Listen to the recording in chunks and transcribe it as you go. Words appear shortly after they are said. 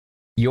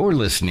You're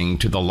listening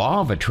to the Law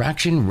of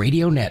Attraction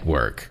Radio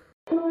Network.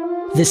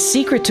 The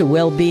secret to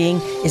well-being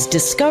is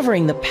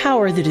discovering the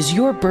power that is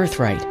your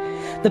birthright,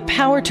 the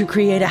power to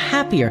create a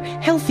happier,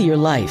 healthier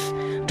life,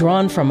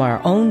 drawn from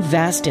our own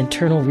vast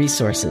internal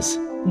resources.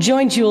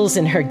 Join Jules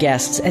and her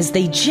guests as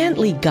they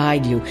gently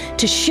guide you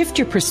to shift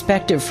your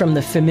perspective from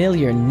the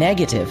familiar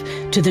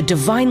negative to the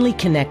divinely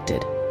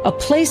connected, a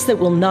place that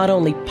will not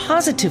only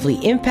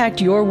positively impact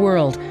your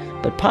world,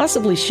 but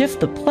possibly shift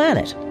the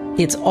planet.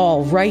 It's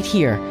all right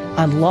here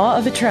on Law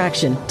of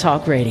Attraction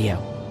Talk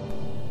Radio.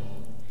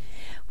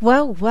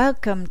 Well,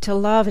 welcome to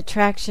Law of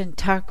Attraction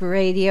Talk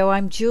Radio.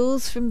 I'm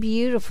Jules from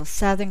beautiful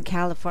Southern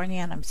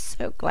California, and I'm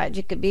so glad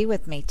you could be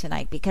with me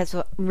tonight because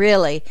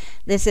really,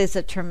 this is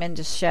a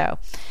tremendous show.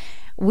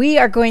 We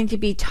are going to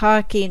be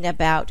talking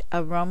about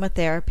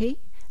aromatherapy,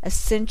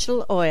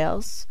 essential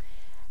oils,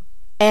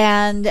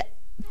 and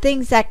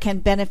things that can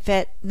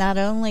benefit not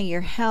only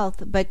your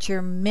health, but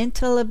your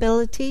mental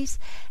abilities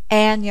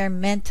and your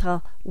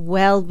mental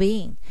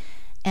well-being.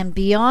 And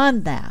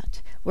beyond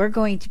that, we're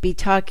going to be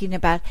talking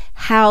about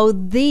how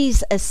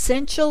these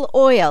essential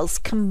oils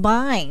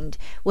combined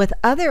with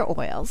other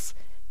oils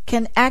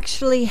can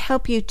actually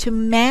help you to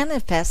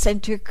manifest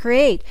and to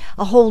create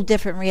a whole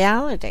different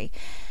reality.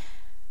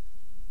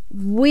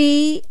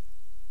 We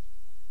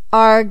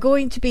are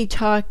going to be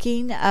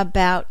talking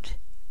about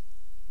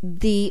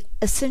the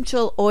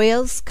essential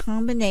oils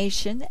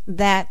combination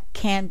that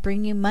can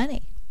bring you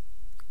money,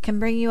 can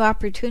bring you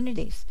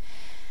opportunities.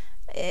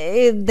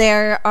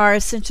 There are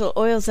essential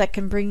oils that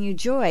can bring you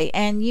joy,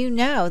 and you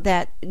know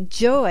that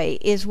joy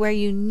is where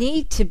you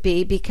need to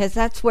be because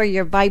that's where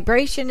your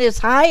vibration is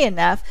high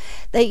enough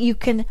that you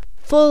can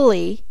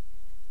fully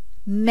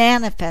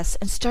manifest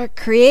and start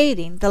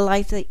creating the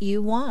life that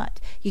you want.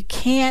 You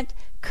can't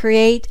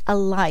create a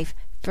life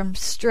from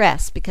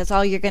stress because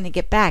all you're going to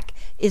get back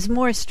is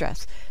more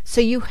stress.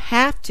 So you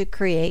have to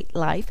create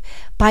life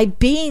by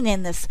being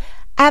in this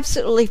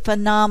absolutely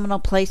phenomenal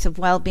place of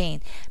well-being,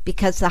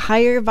 because the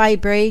higher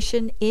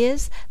vibration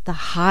is, the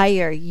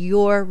higher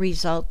your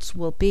results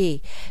will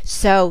be.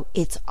 So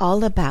it's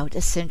all about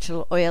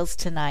essential oils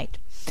tonight.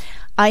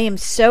 I am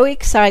so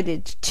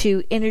excited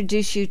to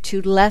introduce you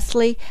to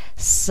Leslie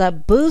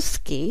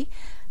Sabulski,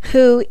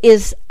 who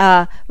is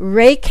a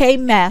Reiki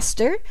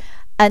master,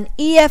 an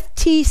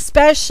EFT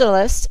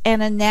specialist,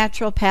 and a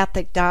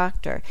naturopathic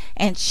doctor.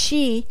 And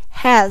she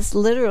has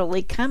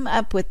literally come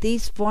up with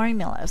these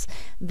formulas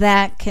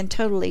that can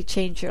totally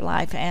change your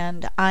life.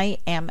 And I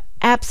am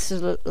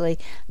absolutely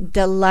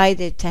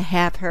delighted to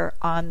have her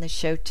on the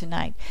show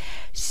tonight.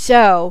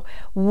 So,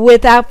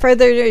 without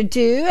further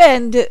ado,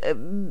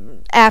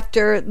 and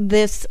after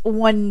this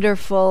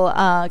wonderful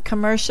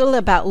commercial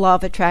about Law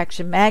of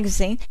Attraction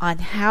magazine on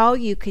how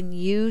you can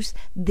use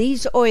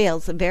these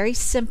oils very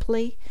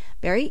simply,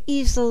 very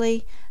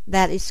easily,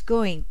 that is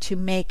going to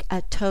make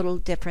a total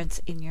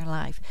difference in your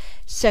life.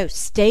 So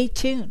stay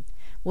tuned.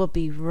 We'll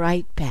be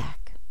right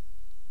back.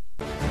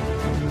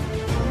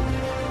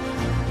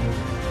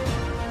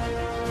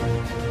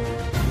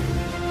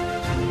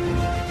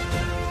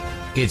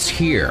 It's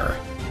here,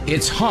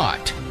 it's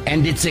hot,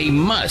 and it's a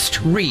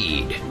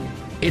must-read.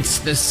 It's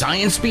the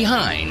science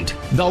behind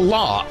the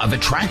Law of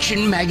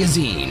Attraction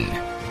magazine.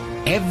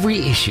 Every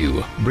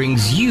issue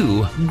brings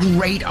you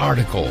great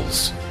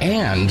articles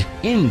and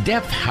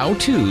in-depth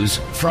how-tos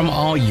from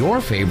all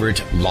your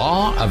favorite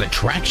Law of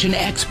Attraction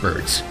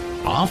experts,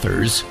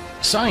 authors,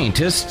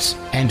 scientists,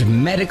 and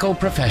medical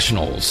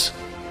professionals.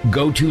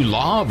 Go to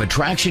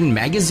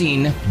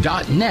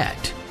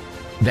lawofattractionmagazine.net.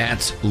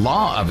 That's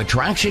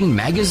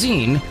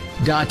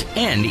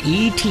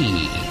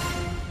lawofattractionmagazine.net.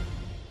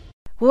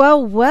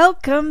 Well,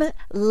 welcome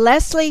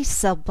Leslie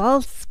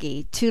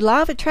Sabulski to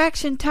Law of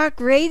Attraction Talk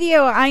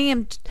Radio. I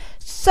am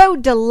so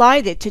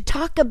delighted to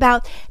talk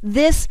about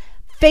this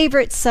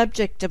favorite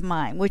subject of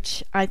mine,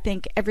 which I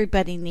think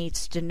everybody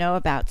needs to know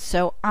about.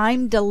 So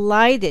I'm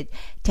delighted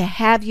to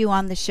have you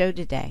on the show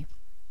today.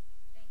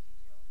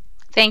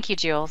 Thank you,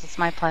 Jules. It's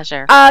my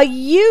pleasure.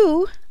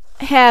 You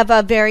have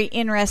a very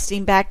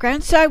interesting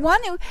background, so I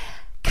want to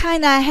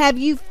kind of have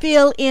you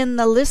fill in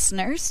the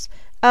listeners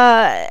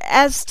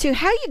as to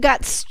how you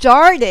got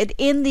started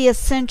in the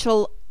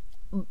essential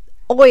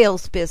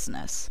oils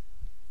business.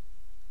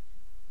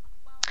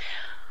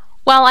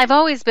 Well, I've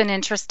always been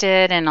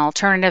interested in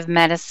alternative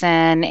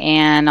medicine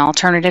and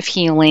alternative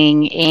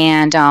healing,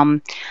 and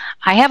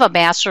I have a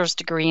bachelor's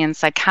degree in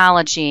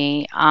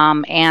psychology,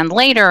 and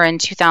later in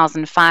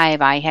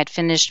 2005 I had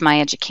finished my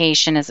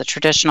education as a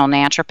traditional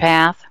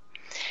naturopath.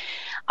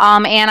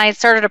 And I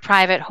started a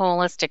private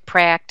holistic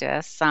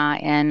practice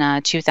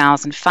in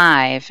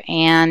 2005.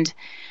 And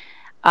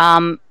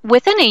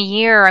within a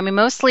year, I mean,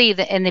 mostly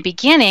in the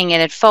beginning, it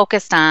had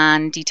focused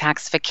on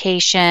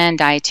detoxification,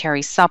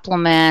 dietary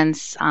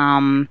supplements.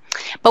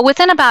 But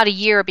within about a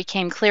year, it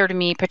became clear to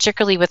me,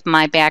 particularly with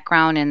my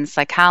background in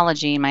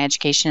psychology, my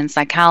education in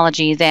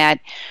psychology, that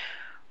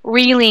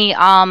really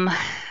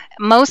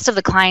most of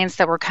the clients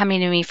that were coming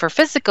to me for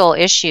physical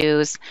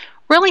issues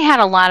really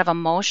had a lot of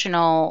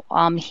emotional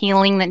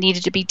healing that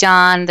needed to be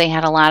done. They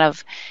had a lot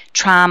of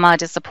trauma,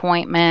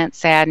 disappointment,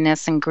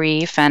 sadness, and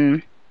grief.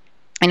 And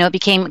I know it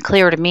became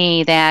clear to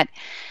me that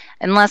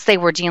unless they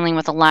were dealing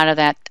with a lot of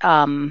that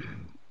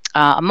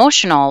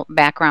emotional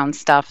background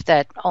stuff,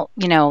 that, a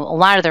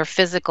lot of their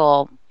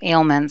physical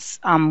ailments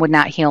would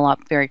not heal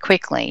up very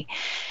quickly.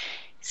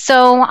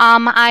 So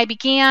I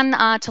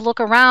began to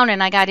look around,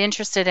 and I got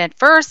interested at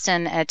first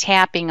in a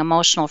tapping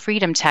emotional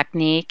freedom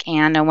technique,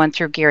 and I went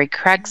through Gary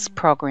Craig's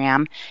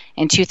program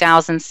in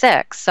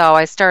 2006. So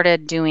I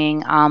started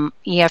doing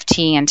EFT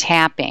and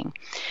tapping.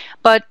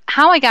 But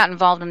how I got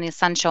involved in the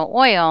essential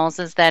oils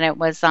is that it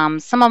was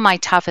some of my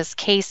toughest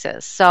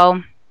cases.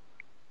 So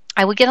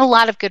I would get a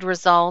lot of good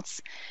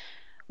results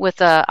with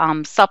the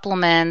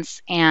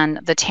supplements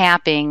and the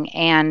tapping,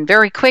 and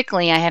very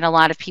quickly I had a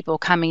lot of people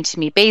coming to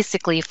me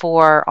basically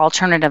for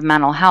alternative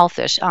mental health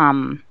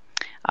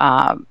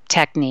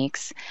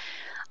techniques.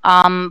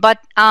 But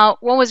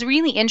what was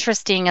really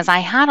interesting is I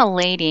had a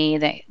lady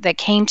that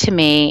came to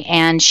me,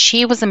 and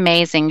she was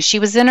amazing. She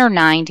was in her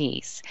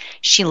 90s.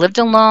 She lived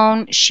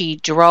alone. She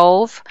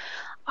drove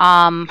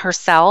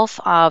herself,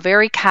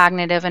 very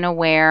cognitive and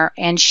aware,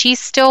 and she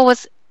still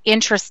was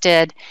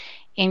interested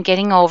in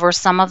getting over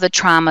some of the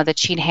trauma that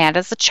she'd had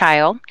as a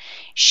child.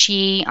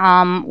 She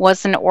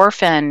was an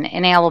orphan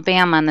in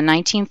Alabama in the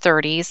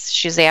 1930s.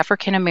 She's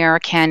African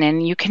American,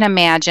 and you can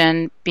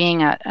imagine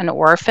being an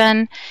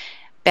orphan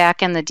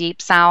back in the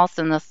Deep South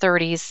in the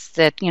 30s,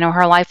 that,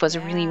 her life was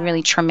really,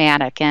 really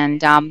traumatic.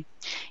 And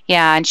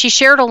and she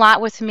shared a lot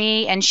with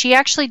me, and she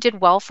actually did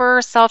well for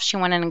herself. She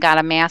went in and got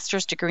a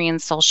master's degree in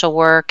social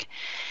work.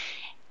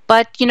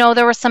 But,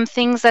 there were some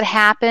things that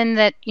happened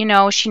that,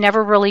 she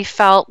never really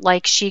felt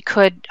like she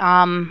could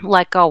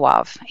let go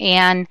of.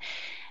 And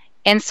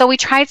so we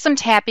tried some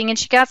tapping, and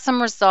she got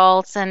some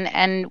results,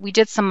 and we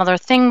did some other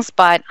things,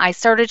 but I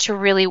started to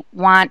really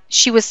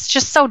she was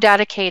just so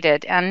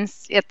dedicated, and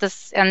at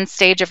this end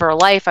stage of her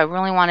life, I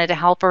really wanted to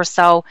help her.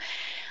 So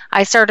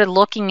I started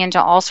looking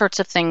into all sorts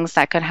of things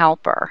that could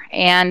help her.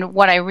 And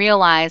what I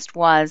realized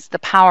was the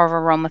power of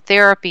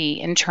aromatherapy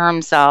in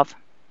terms of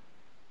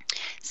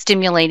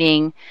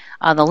stimulating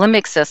the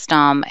limbic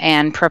system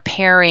and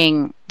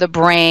preparing the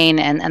brain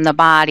and the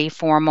body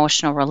for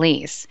emotional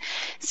release.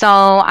 So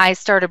I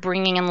started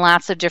bringing in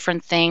lots of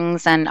different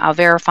things and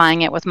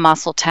verifying it with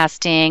muscle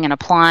testing and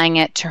applying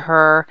it to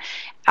her.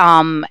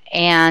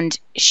 And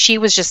she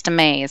was just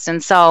amazed.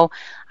 And so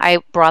I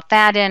brought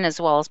that in,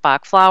 as well as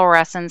Bach flower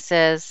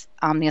essences,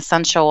 the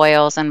essential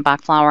oils and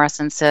Bach flower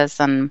essences,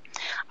 and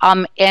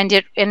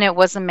it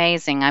was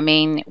amazing. I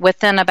mean,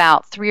 within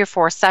about 3 or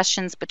 4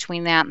 sessions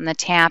between that and the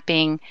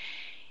tapping,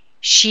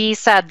 she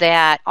said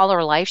that all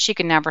her life she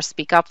could never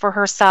speak up for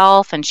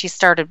herself, and she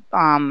started,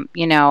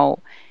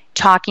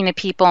 talking to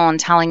people and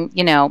telling,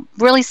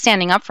 really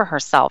standing up for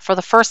herself for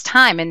the first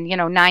time in,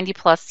 90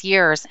 plus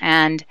years,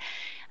 and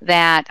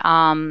that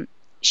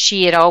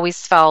she had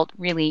always felt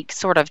really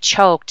sort of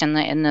choked in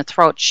the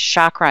throat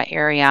chakra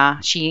area.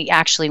 She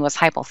actually was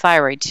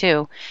hypothyroid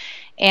too.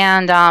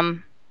 And,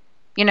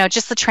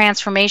 just the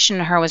transformation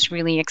in her was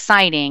really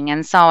exciting.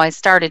 And so I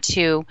started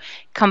to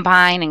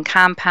combine and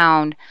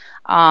compound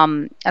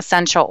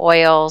essential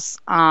oils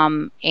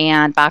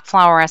and Bach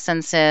flower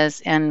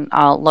essences and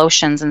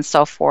lotions and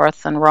so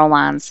forth, and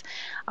roll-ons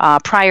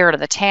prior to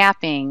the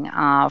tapping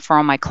for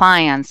all my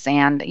clients,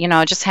 and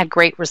just had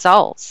great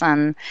results.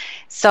 And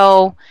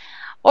so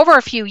over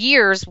a few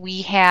years,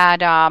 we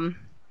had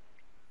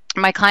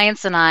my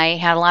clients and I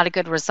had a lot of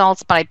good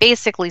results, but I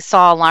basically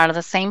saw a lot of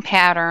the same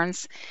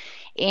patterns.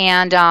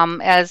 And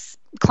as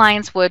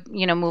clients would,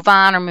 move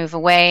on or move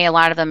away, a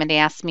lot of them had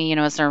asked me,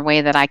 is there a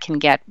way that I can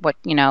get what,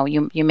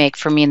 you make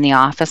for me in the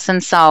office?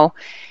 And so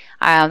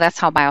that's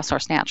how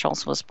BioSource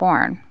Naturals was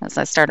born, as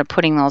I started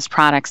putting those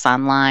products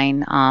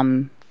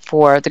online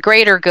for the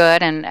greater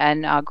good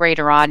and a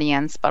greater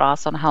audience, but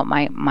also to help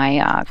my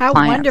How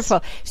clients.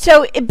 Wonderful.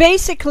 So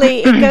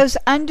basically it goes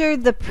under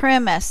the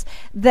premise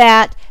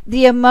that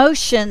the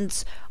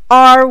emotions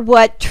are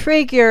what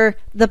trigger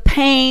the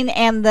pain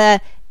and the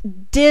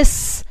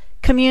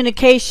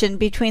discommunication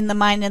between the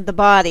mind and the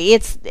body.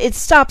 It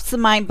stops the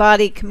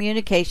mind-body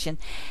communication.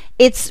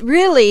 It's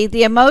really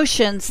the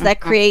emotions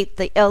that create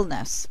the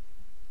illness.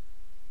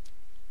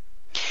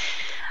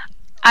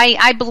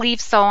 I believe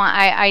so.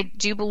 I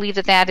do believe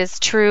that is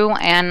true,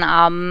 and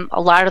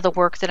a lot of the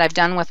work that I've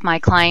done with my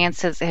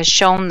clients has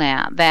shown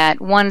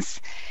that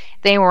once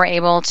they were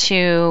able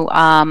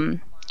to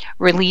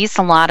release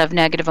a lot of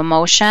negative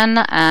emotion,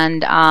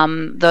 and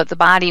the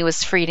body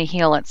was free to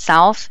heal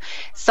itself.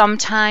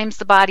 Sometimes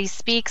the body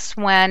speaks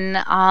when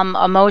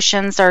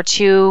emotions are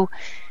too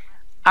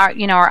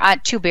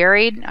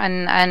buried,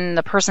 and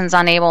the person's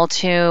unable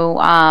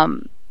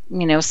to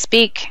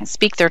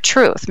speak their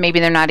truth. Maybe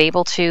they're not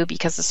able to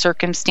because of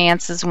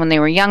circumstances when they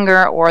were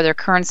younger or their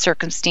current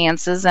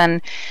circumstances,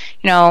 and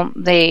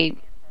they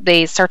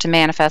they start to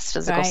manifest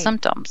physical Right.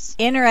 symptoms.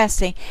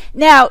 Interesting.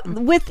 Now,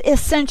 with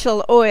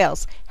essential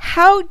oils,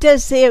 how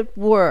does it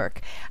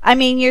work? I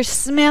mean, you're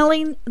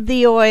smelling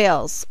the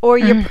oils or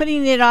you're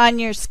putting it on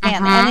your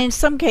skin, and in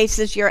some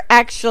cases, you're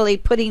actually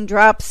putting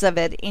drops of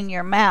it in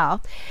your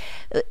mouth.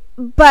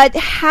 But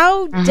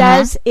how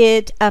does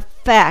it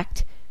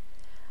affect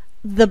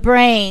the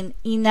brain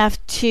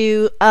enough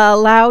to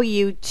allow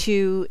you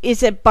to,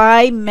 is it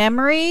by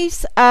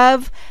memories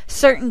of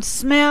certain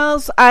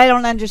smells? I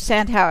don't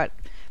understand how it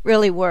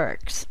really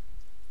works.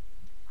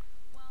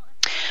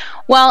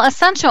 Well,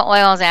 essential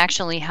oils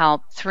actually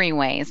help three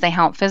ways. They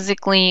help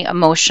physically,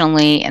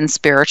 emotionally, and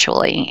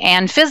spiritually.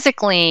 And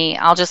physically,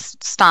 I'll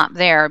just stop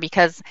there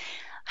because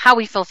how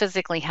we feel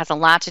physically has a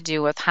lot to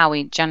do with how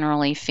we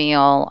generally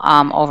feel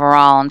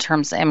overall in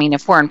terms, I mean,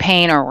 if we're in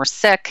pain or we're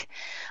sick,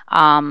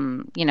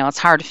 it's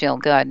hard to feel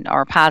good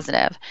or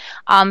positive.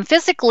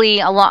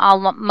 Physically,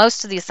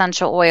 most of the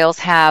essential oils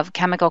have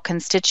chemical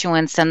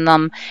constituents in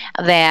them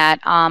that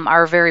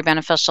are very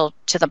beneficial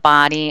to the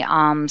body.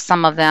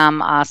 Some of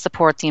them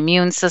support the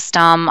immune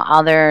system.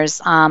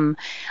 Others, have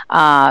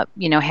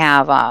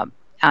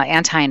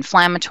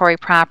anti-inflammatory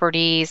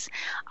properties.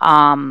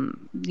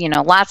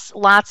 Lots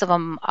of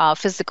them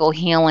physical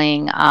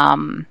healing.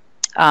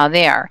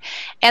 There.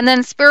 And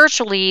then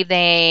spiritually,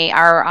 they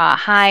are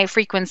high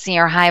frequency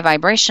or high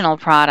vibrational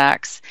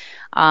products,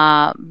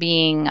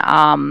 being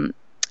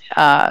the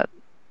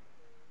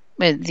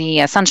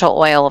essential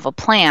oil of a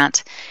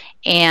plant.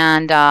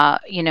 And,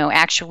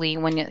 actually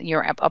when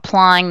you're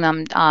applying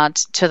them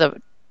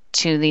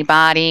to the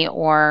body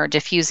or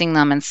diffusing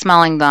them and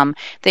smelling them,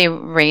 they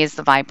raise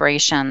the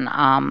vibration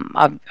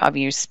of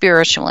you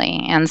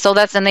spiritually. And so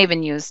and they've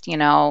been used,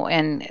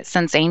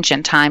 since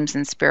ancient times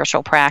in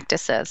spiritual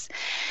practices.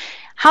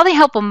 How they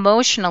help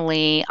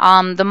emotionally,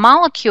 the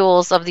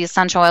molecules of the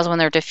essential oils when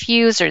they're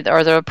diffused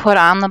or they're put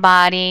on the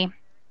body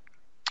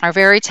are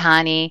very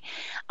tiny.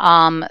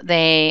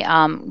 They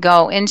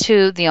go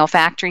into the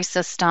olfactory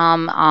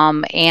system,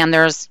 and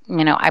there's,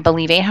 I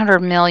believe 800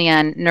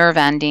 million nerve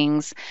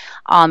endings.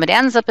 It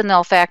ends up in the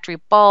olfactory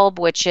bulb,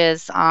 which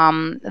is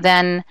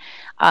then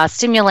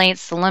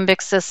stimulates the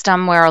limbic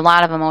system where a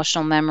lot of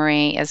emotional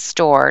memory is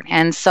stored.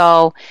 And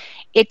so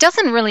it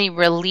doesn't really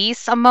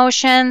release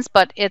emotions,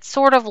 but it's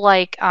sort of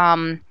like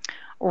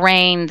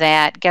rain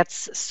that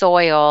gets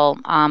soil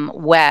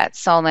wet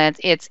so that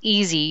it's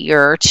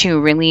easier to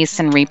release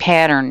and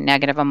repattern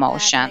negative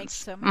emotions. That makes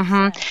so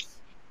much sense.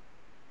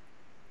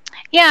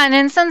 Yeah,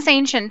 and since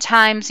ancient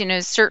times,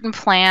 certain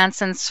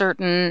plants and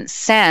certain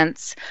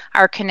scents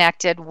are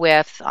connected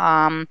with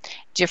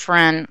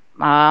different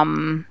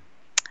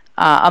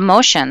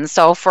emotions.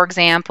 So, for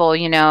example,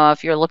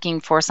 if you're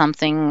looking for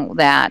something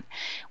that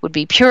would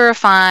be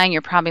purifying,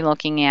 you're probably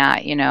looking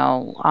at,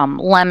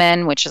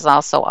 lemon, which is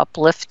also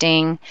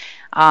uplifting.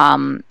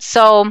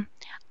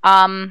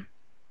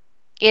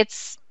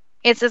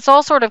 It's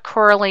all sort of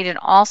correlated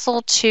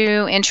also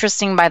to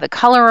interesting by the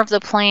color of the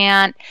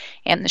plant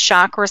and the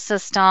chakra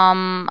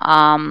system.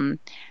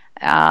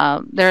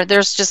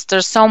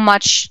 There's so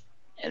much,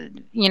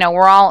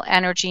 we're all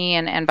energy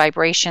and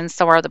vibration,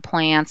 so are the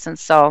plants. And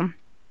so,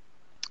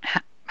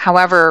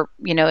 however,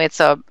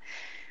 it's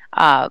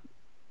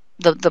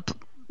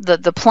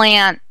the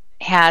plant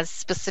has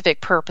specific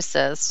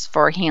purposes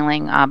for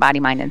healing body,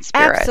 mind, and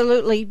spirit.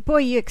 Absolutely. Boy,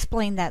 you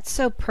explained that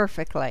so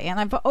perfectly. And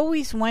I've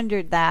always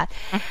wondered that.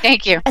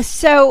 Thank you.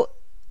 So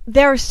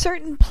there are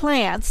certain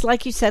plants,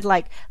 like you said,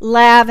 like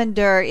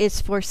lavender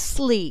is for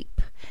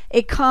sleep.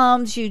 It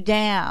calms you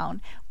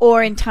down.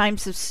 Or in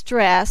times of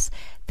stress,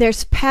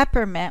 there's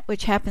peppermint,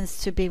 which happens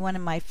to be one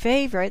of my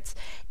favorites.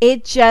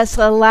 It just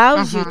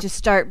allows you to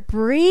start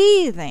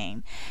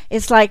breathing.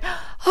 It's like,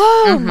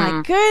 oh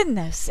my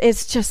goodness,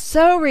 it's just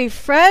so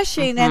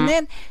refreshing. And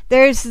then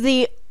there's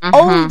the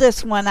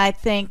oldest one, I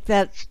think,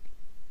 that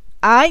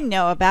I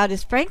know about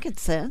is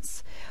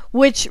frankincense,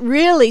 which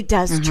really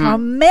does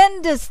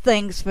tremendous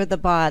things for the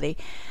body.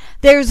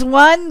 There's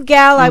one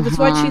gal, I was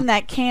watching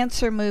that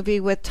cancer movie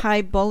with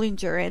Ty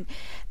Bollinger, and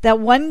that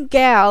one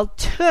gal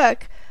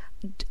took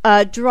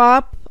a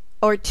drop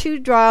or 2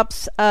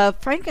 drops of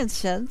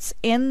frankincense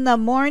in the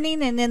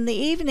morning and in the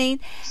evening,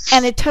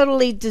 and it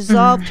totally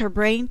dissolved her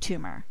brain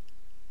tumor.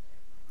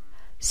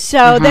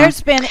 So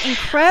there's been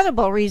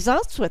incredible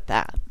results with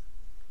that.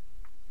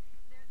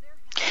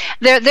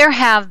 There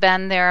have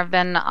been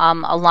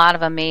a lot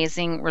of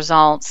amazing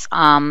results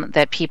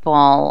that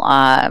people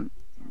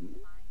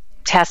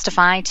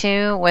testify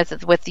to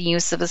with the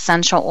use of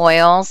essential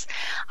oils.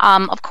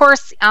 Of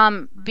course,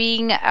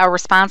 being a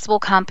responsible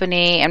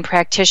company and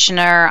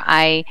practitioner,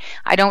 I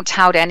don't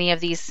tout any of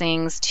these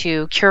things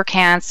to cure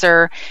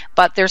cancer,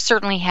 but there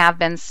certainly have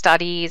been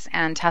studies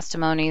and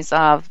testimonies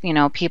of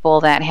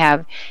people that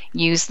have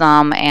used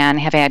them and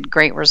have had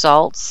great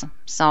results.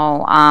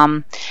 So,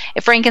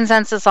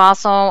 frankincense is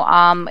also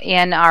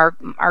in our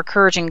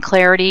Courage and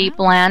Clarity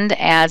blend,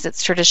 as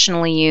it's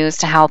traditionally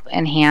used to help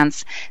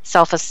enhance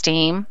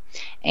self-esteem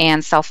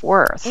and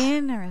self-worth.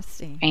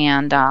 Interesting.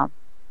 And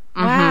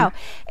wow.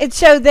 And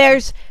so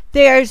there's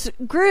there's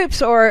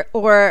groups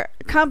or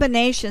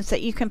combinations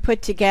that you can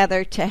put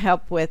together to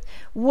help with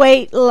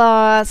weight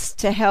loss,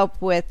 to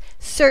help with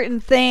certain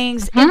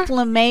things,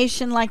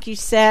 inflammation, like you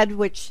said,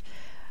 which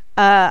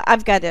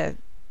I've got to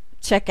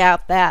check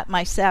out that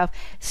myself.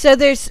 So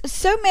there's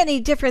so many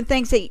different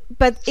things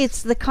but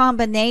it's the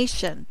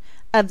combination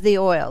of the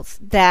oils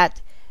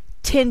that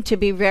tend to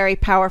be very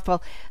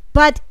powerful,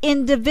 but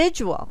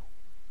individual.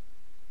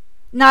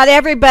 Not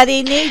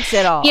everybody needs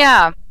it all.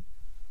 Yeah.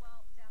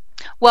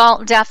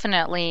 Well,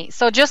 definitely.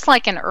 So just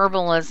like in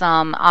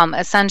herbalism,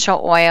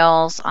 essential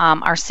oils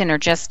are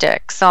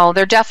synergistic. So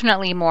they're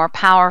definitely more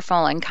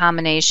powerful in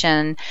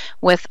combination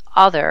with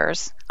other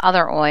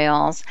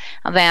oils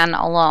than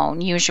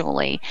alone,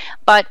 usually.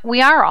 But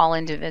we are all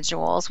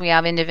individuals. We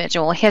have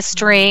individual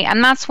history,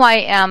 and that's why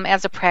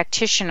as a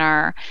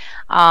practitioner,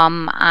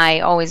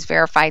 I always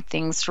verified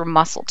things through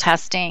muscle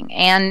testing,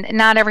 and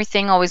not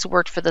everything always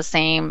worked for the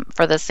same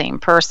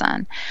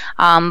person.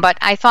 But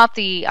I thought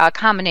the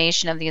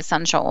combination of the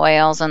essential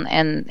oils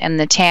and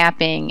the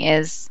tapping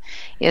is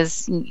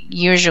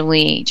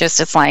usually just,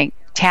 it's like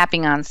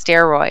tapping on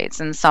steroids,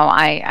 and so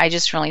I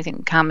just really think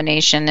the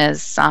combination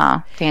is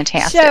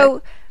fantastic.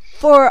 So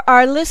for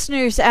our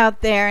listeners out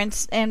there,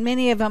 and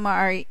many of them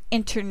are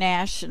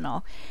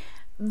international,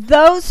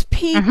 those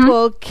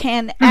people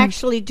can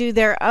actually do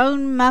their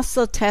own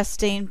muscle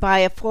testing by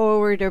a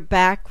forward or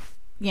back,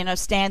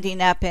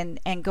 standing up and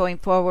going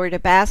forward or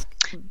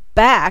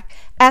back,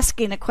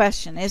 asking a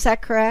question. Is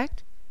that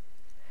correct?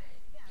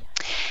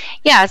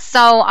 Yeah,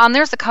 so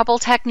there's a couple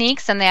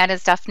techniques, and that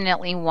is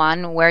definitely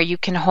one where you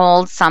can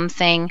hold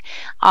something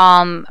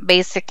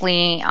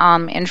basically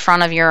in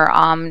front of your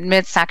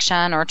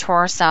midsection or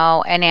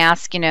torso and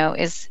ask,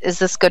 is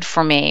this good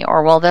for me,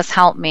 or will this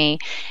help me?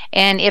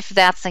 And if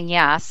that's a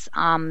yes,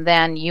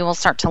 then you will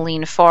start to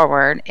lean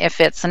forward. If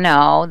it's a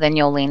no, then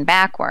you'll lean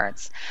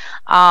backwards.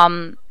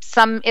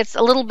 This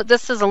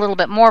is a little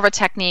bit more of a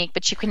technique,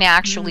 but you can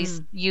actually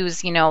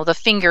use, the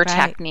finger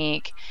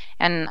technique,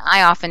 and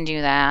I often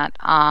do that.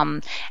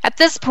 At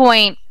this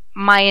point,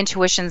 my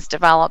intuition's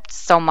developed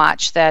so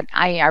much that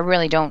I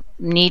really don't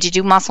need to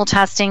do muscle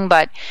testing,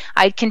 but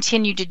I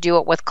continue to do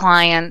it with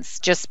clients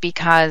just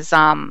because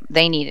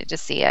they needed to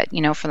see it,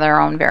 for their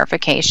own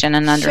verification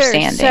and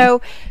understanding.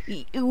 Sure.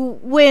 So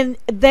when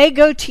they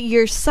go to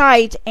your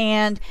site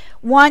and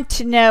want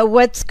to know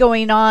what's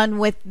going on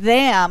with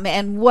them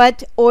and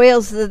what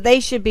oils that they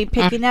should be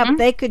picking up,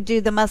 they could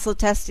do the muscle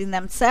testing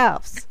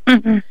themselves.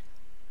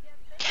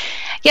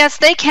 Yes,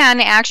 they can.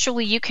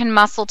 Actually, you can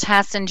muscle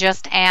test and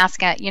just ask,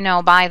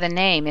 by the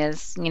name,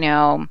 is,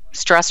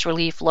 stress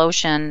relief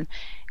lotion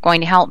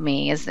going to help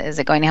me? Is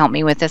it going to help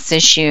me with this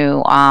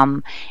issue?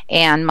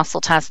 And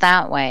muscle test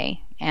that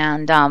way.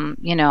 And,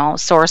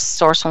 source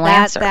will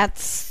answer.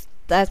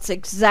 That's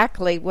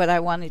exactly what I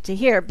wanted to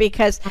hear,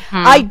 because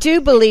I do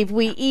believe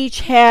we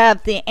each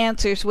have the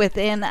answers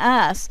within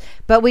us,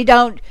 but we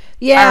don't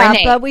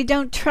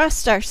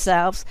trust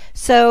ourselves,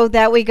 so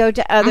that we go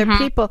to other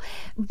people.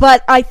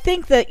 But I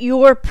think that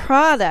your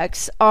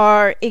products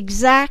are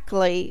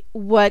exactly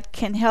what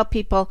can help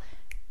people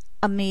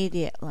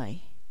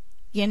immediately.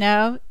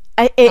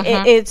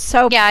 It's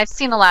so I've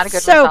seen a lot of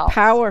good so results.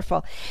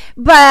 Powerful.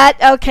 But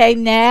okay,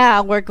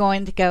 now we're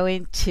going to go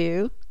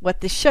into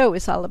what the show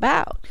is all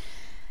about.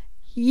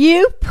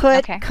 You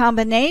put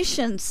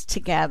combinations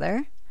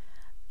together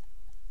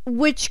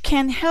which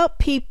can help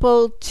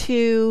people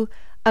to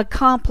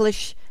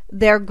accomplish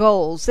their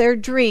goals, their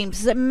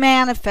dreams, that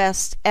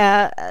manifest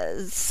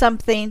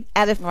something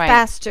at a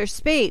faster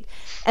speed.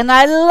 And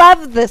I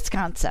love this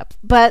concept,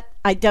 but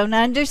I don't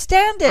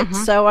understand it.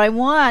 So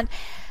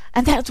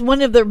and that's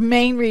one of the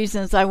main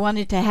reasons I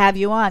wanted to have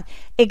you on.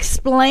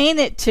 Explain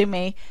it to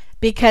me,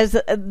 because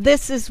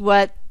this is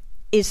what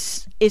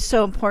is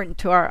so important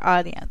to our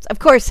audience. Of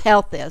course,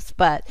 health is,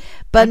 but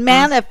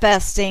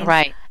manifesting.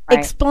 Right.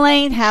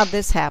 Explain how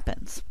this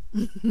happens.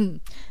 The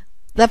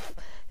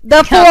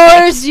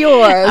floor is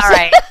yours. All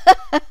right.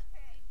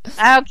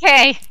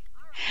 Okay.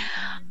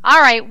 All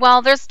right.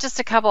 Well, there's just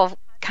a couple of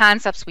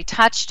concepts we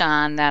touched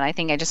on that I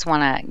think I just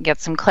want to get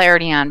some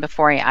clarity on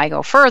before I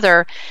go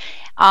further.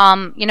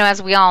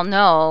 As we all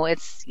know,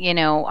 it's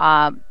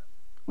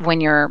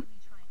when you're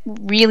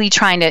really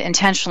trying to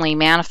intentionally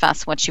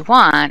manifest what you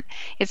want,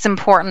 it's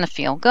important to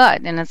feel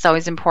good, and it's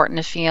always important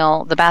to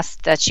feel the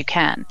best that you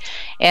can.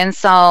 And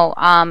so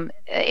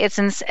it's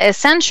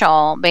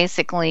essential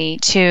basically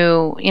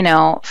to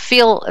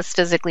feel as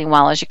physically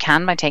well as you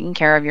can by taking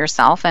care of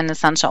yourself, and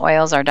essential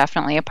oils are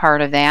definitely a part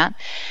of that.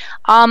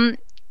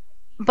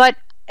 But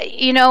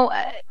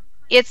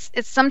it's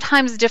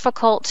sometimes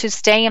difficult to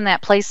stay in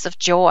that place of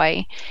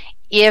joy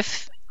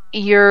if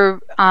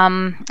you're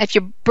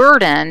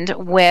burdened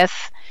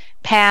with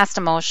past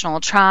emotional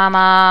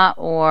trauma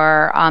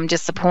or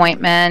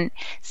disappointment,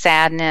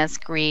 sadness,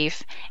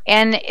 grief.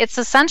 And it's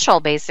essential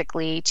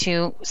basically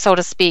to, so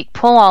to speak,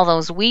 pull all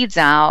those weeds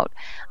out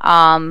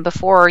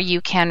before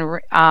you can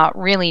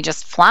really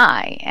just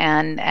fly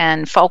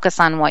and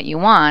focus on what you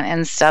want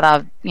instead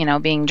of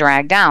being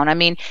dragged down. I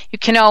mean, you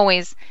can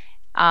always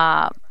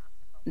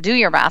do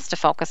your best to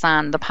focus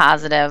on the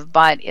positive,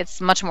 but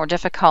it's much more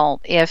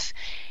difficult if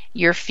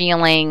you're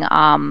feeling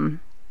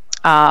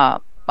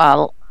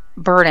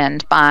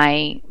burdened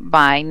by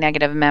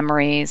negative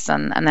memories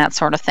and that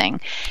sort of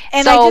thing.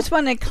 And I just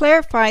want to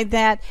clarify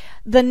that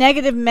the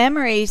negative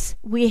memories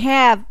we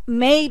have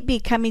may be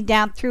coming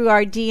down through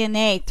our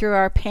DNA, through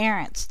our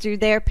parents, through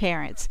their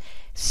parents.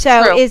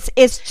 So True.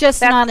 it's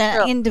just That's not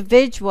an true.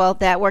 individual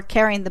that we're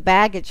carrying the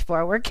baggage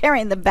for. We're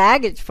carrying the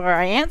baggage for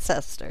our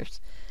ancestors.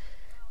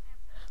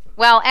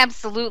 Well,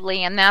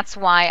 absolutely, and that's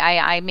why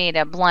I made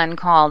a blend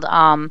called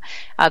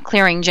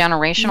Clearing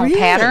Generational Really?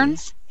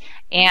 Patterns.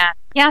 And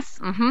yes,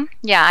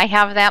 yeah, I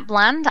have that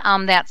blend.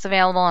 That's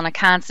available in a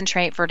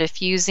concentrate for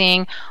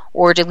diffusing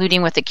or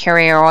diluting with the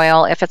carrier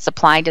oil if it's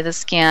applied to the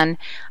skin.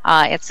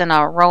 It's in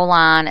a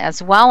roll-on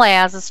as well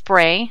as a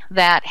spray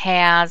that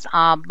has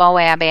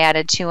BOAB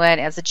added to it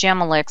as a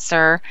gem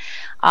elixir,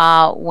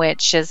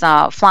 which is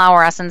a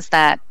flower essence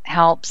that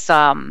helps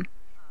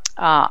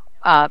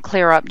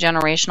clear up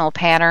generational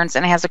patterns,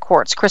 and it has a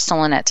quartz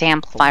crystal in it to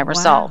amplify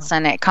results.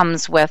 And it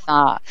comes with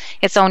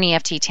its own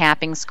EFT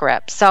tapping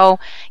script. So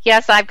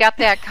yes, I've got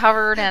that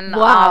covered, and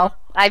Wow.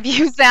 I've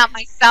used that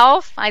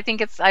myself. I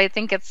think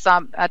it's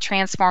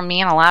transformed me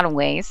in a lot of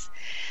ways.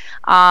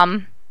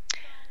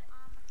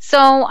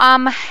 So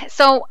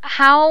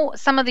how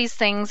some of these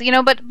things,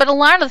 but a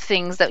lot of the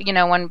things that,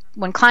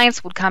 when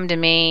clients would come to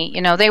me,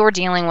 they were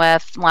dealing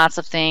with lots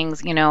of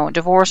things,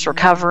 divorce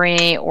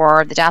recovery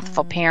or the death of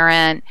a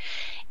parent.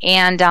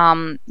 And,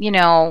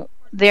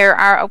 there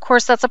are, of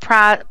course, that's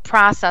a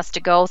process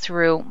to go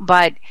through,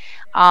 but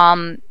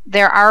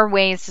there are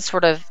ways to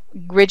sort of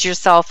rid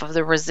yourself of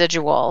the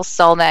residuals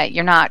so that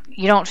you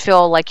don't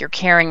feel like you're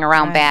carrying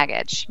around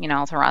baggage,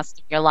 the rest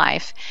of your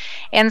life.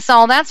 And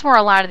so that's where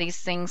a lot of these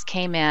things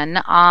came in.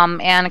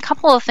 And a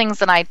couple of things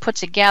that I put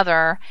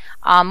together.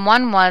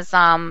 One was,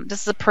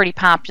 this is a pretty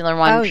popular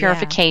one,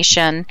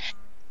 purification.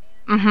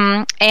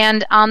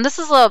 And this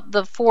is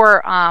the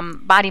 4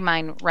 body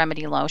mind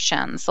remedy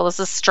lotions. So this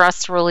is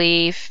stress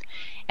relief,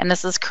 and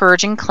this is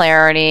courage and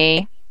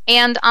clarity.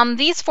 And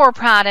these 4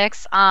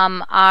 products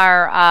are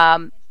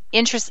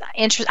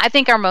I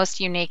think are most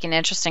unique and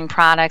interesting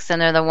products,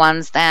 and they're the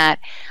ones that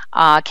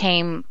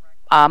came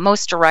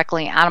most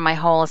directly out of my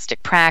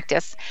holistic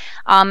practice.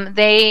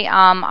 They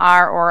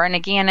are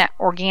an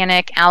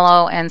organic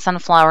aloe and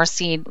sunflower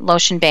seed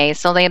lotion base,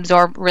 so they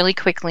absorb really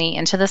quickly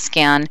into the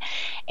skin,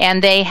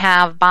 and they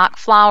have Bach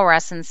flower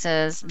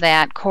essences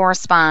that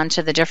correspond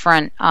to the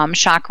different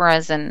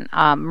chakras and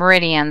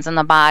meridians in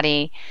the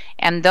body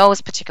and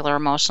those particular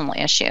emotional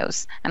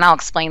issues. And I'll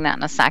explain that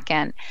in a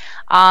second.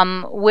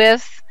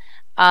 With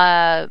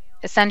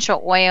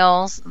essential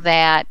oils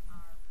that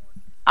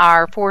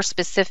are for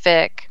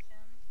specific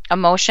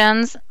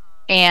emotions,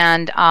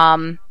 and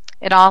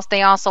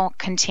they also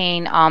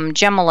contain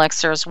gem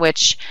elixirs,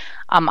 which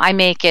I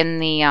make in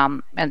the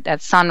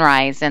at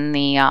Sunrise in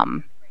the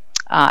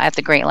at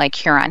the Great Lake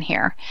Huron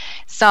here.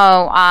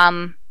 So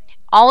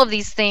all of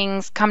these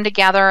things come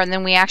together, and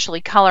then we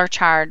actually color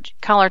charge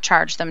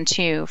them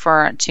too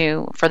for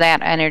that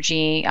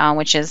energy,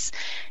 which is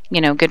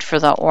good for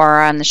the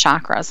aura and the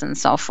chakras and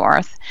so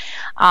forth.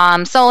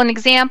 So an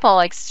example,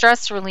 like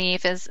stress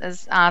relief, is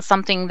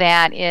something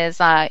that is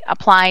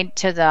applied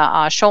to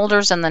the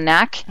shoulders and the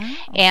neck,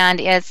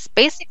 and it's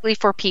basically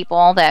for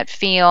people that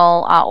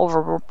feel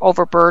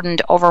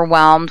overburdened,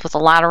 overwhelmed with a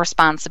lot of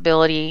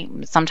responsibility.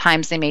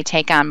 Sometimes they may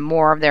take on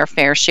more of their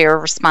fair share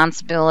of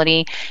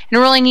responsibility,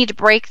 and really need to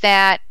break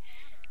that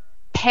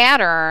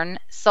pattern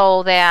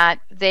so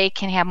that they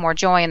can have more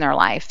joy in their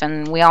life.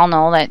 And we all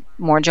know that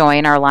more joy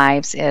in our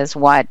lives is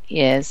what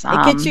is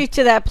it gets you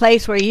to that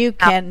place where you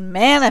can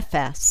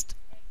manifest.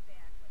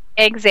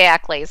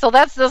 Exactly. So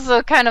this is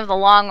kind of the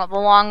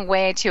long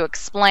way to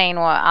explain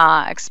what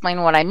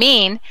I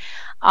mean.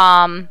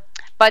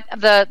 But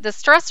the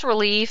stress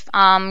relief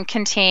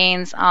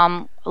contains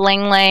ylang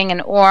ylang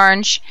and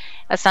orange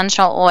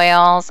essential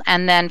oils,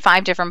 and then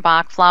 5 different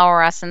Bach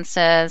flower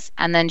essences,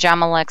 and then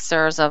gem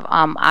elixirs of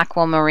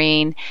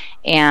aquamarine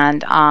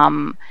and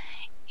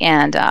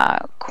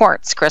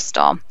quartz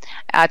crystal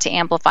to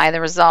amplify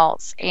the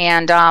results.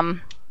 And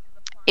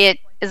it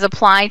is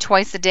applied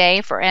twice a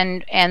day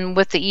and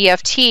with the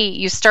EFT,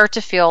 you start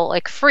to feel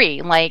like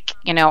free, like,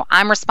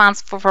 I'm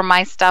responsible for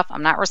my stuff.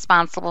 I'm not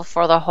responsible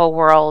for the whole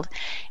world.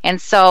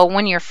 And so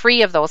when you're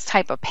free of those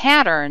type of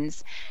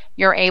patterns,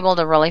 you're able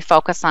to really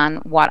focus on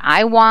what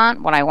I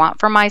want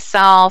for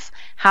myself,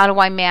 how do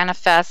I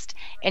manifest,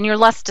 and you're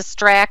less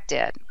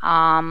distracted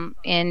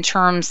in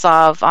terms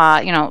of,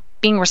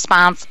 being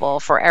responsible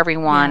for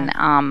everyone.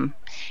 Yeah.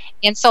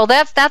 And so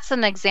that's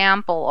an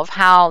example of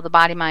how the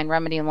Body Mind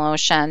Remedy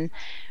Lotion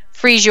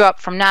frees you up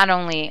from not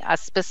only a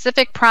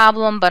specific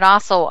problem, but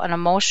also an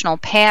emotional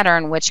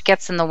pattern which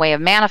gets in the way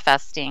of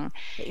manifesting.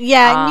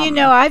 Yeah,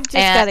 I've just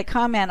got to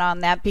comment on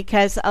that,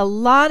 because a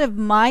lot of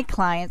my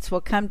clients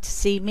will come to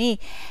see me,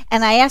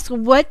 and I ask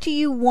them, what do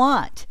you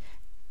want?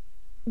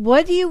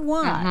 What do you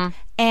want? Mm-hmm.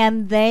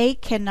 And they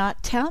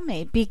cannot tell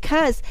me,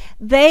 because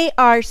they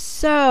are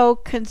so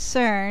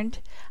concerned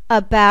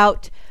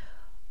about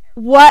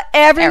what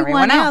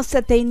everyone else,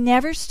 that they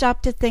never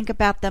stop to think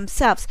about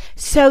themselves.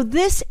 So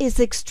this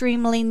is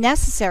extremely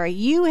necessary.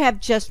 You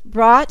have just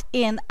brought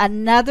in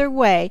another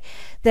way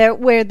that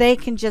where they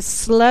can just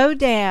slow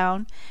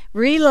down,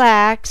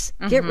 relax,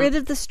 get rid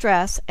of the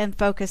stress, and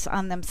focus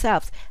on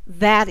themselves.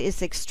 That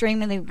is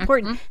extremely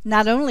important,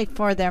 not only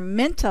for their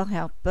mental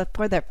health, but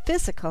for their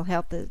physical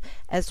health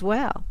as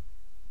well.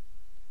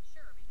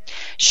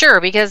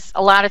 Sure, because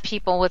a lot of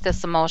people with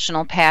this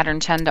emotional pattern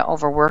tend to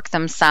overwork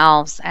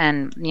themselves,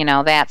 and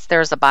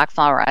there's a Bach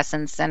flower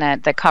essence in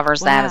it that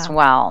covers that as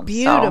well.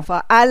 Beautiful.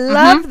 So, I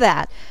love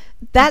that.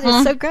 That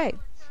is so great.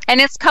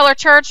 And it's color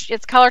charged.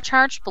 It's color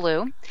charged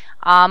blue,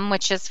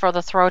 which is for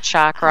the throat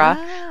chakra.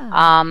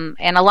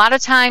 And a lot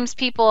of times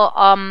people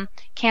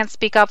can't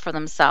speak up for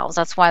themselves.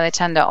 That's why they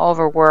tend to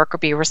overwork or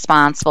be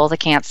responsible. They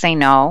can't say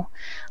no.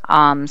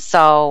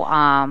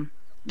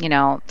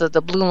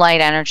 The blue light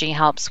energy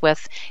helps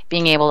with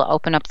being able to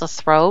open up the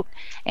throat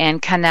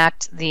and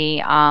connect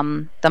the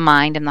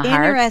mind and the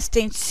heart.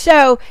 Interesting.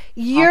 So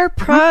your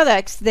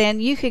products,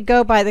 then, you could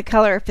go by the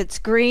color. If it's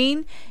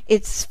green,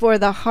 it's for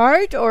the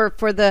heart, or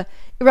for the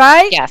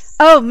right? Yes.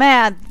 Oh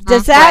man,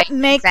 does that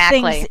make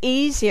things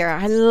easier?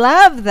 I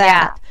love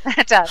that. Yeah,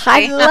 it does.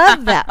 I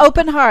love that.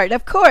 Open heart,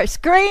 of course.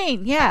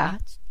 Green, yeah.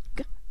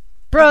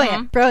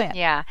 Brilliant, brilliant.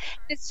 Yeah,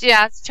 it's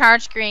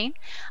charged green.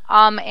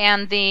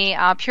 And the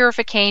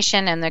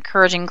purification and the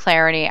encouraging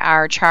clarity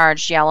are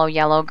charged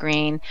yellow,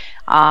 green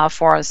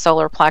for the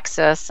solar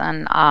plexus,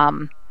 and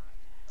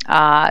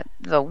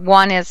the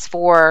one is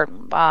for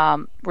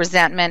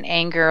resentment,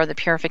 anger, the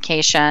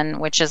purification,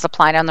 which is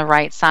applied on the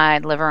right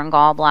side, liver and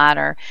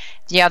gallbladder.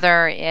 The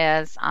other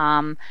is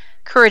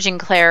encouraging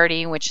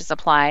clarity, which is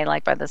applied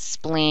like by the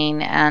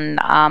spleen, and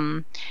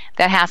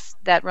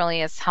that really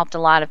has helped a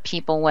lot of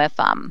people with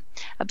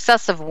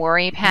obsessive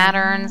worry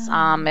patterns.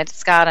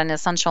 It's got an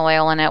essential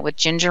oil in it with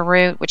ginger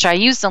root, which I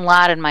used a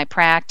lot in my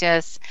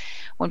practice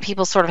when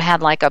people sort of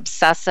had like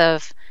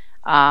obsessive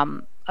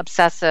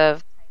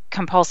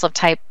compulsive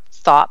type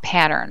thought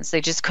patterns. They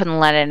just couldn't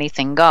let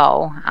anything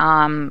go,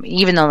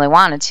 even though they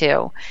wanted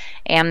to.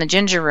 And the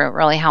ginger root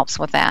really helps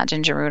with that,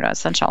 ginger root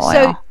essential oil.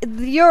 So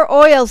your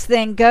oils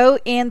then go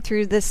in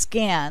through the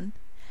skin.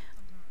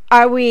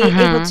 Are we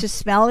able to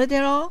smell it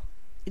at all?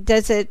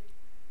 Does it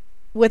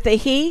with the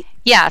heat?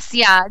 Yes,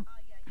 yeah.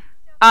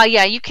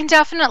 You can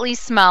definitely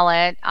smell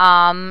it.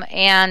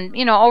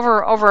 And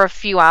over a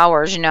few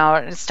hours,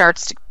 it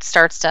starts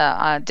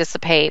to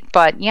dissipate.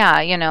 But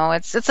yeah,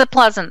 it's a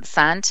pleasant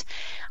scent.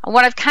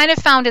 What I've kind of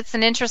found, it's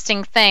an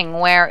interesting thing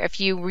where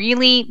if you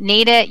really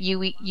need it,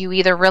 you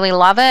either really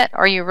love it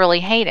or you really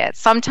hate it.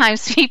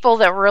 Sometimes people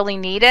that really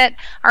need it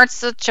aren't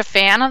such a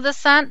fan of the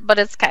scent, but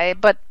that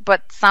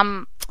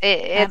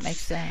makes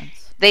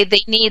sense. They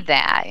need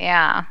that,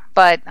 yeah.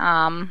 But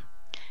I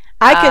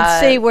could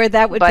see where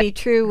that would be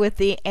true with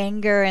the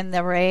anger and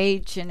the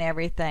rage and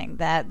everything.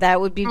 That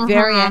would be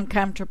very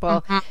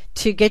uncomfortable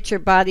to get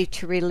your body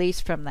to release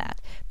from that,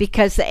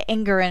 because the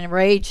anger and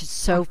rage is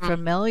so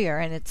familiar,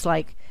 and it's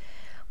like,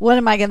 what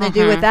am I going to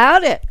do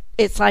without it?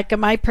 It's like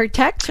my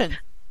protection.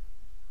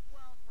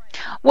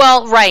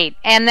 Well, right,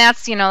 and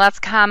that's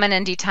common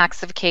in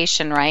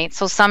detoxification, right?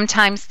 So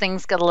sometimes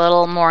things get a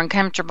little more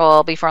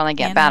uncomfortable before they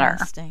get better.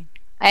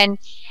 And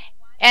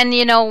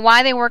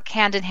why they work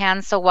hand in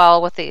hand so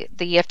well with the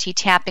EFT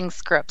tapping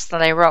scripts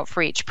that I wrote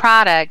for each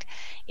product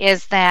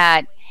is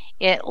that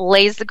it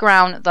lays the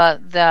ground,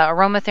 the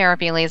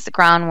aromatherapy lays the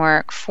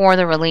groundwork for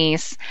the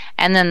release,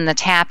 and then the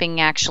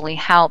tapping actually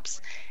helps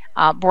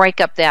break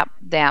up that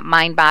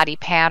mind-body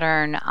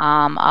pattern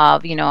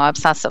of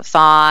obsessive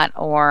thought,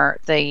 or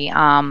the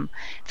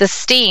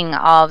sting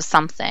of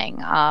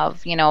something,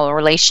 of a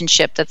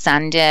relationship that's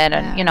ended,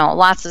 and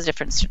lots of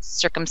different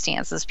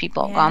circumstances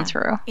people have gone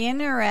through.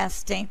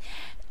 Interesting.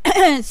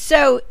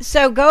 So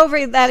go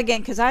over that again,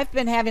 because I've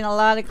been having a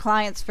lot of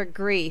clients for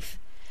grief.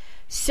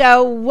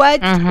 So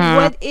what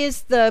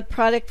is the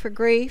product for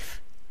grief?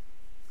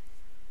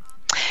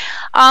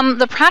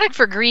 The product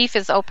for grief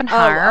is Open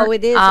Heart. Oh,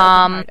 it is Open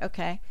Heart.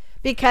 Okay,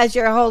 because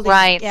you're holding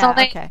right.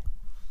 It.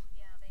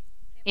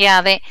 Yeah,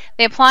 so they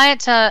apply it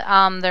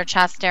to their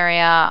chest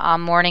area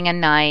morning and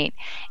night,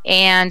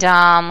 and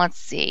let's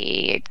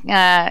see,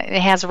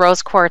 it has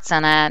rose quartz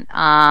in it,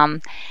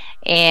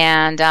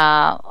 and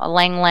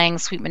Lang Lang,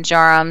 sweet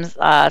marjoram,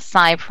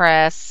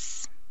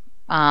 cypress,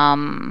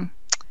 and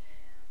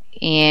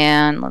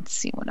let's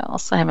see what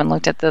else. I haven't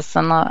looked at this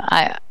in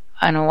a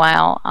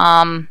while.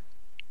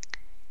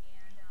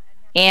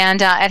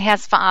 And it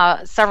has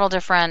several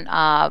different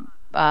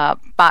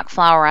Bach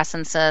flower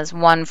essences.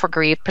 One for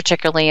grief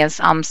particularly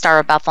is Star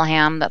of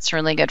Bethlehem. That's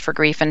really good for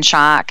grief and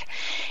shock.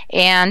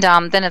 And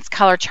then it's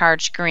color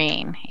charged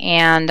green.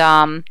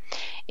 And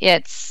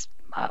it's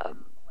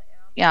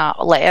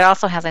it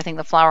also has, I think,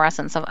 the flower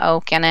essence of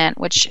oak in it,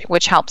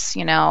 which helps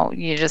you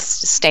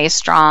just stay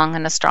strong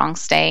in a strong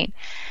state.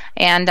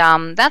 And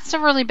that's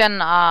really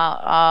been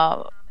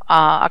a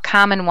a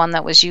common one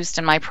that was used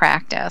in my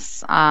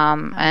practice,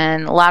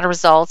 and a lot of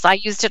results. I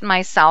used it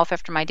myself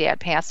after my dad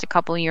passed a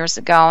couple of years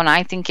ago, and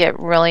I think it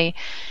really,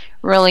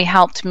 really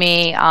helped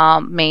me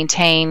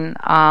maintain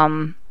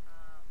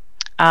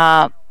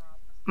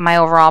my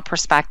overall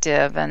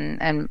perspective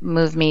and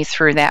move me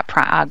through that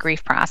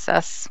grief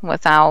process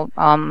without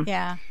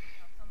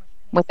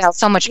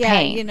so much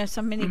pain. You know,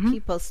 so many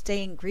people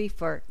stay in grief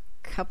for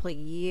a couple of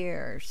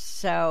years.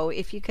 So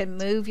if you can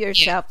move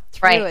yourself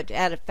through it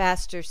at a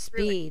faster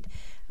speed,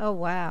 oh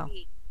wow.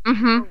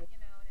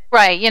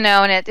 Right, you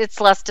know, and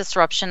it's less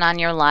disruption on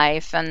your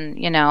life, and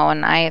you know,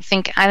 and I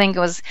think it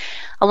was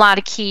a lot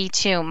of key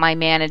to my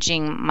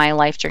managing my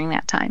life during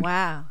that time.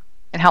 Wow,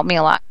 it helped me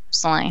a lot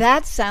personally.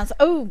 That sounds.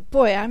 Oh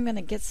boy, I'm going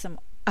to get some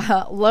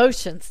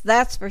lotions.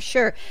 That's for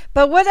sure.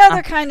 But what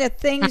other kind of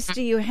things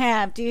do you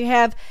have? Do you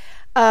have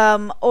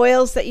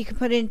oils that you can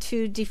put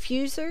into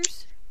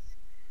diffusers?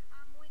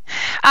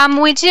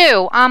 We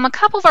do. A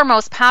couple of our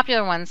most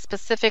popular ones,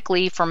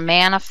 specifically for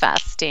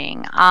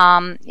manifesting,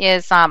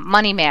 is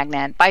Money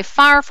Magnet. By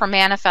far, for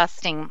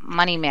manifesting,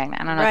 Money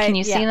Magnet. I don't know. Can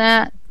you see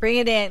that? Bring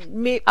it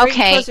in. Bring it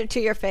closer to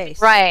your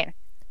face. Right.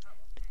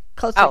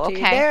 Closer to you.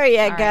 There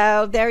you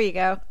go. There you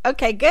go.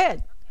 Okay,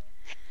 good.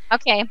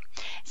 Okay,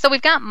 so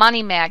we've got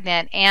Money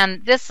Magnet,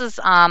 and this is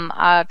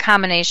a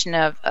combination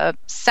of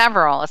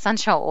several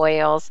essential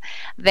oils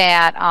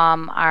that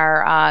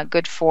are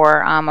good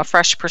for a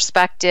fresh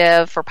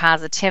perspective, for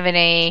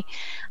positivity.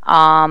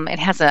 It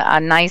has a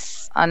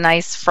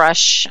nice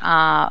fresh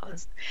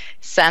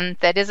scent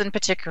that isn't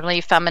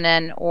particularly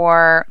feminine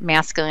or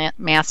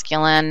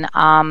masculine.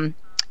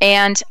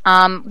 And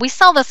we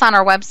sell this on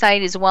our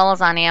website as well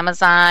as on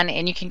Amazon,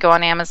 and you can go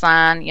on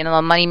Amazon, you know,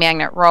 the Money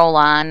Magnet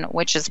Roll-On,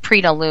 which is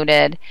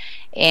pre-diluted,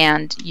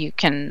 and you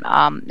can,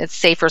 it's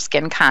safe for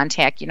skin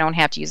contact. You don't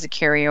have to use a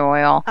carrier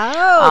oil.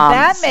 Oh,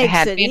 that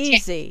makes it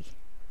easy.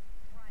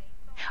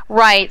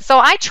 Right. So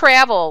I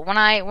travel. When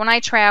I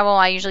travel,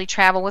 I usually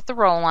travel with the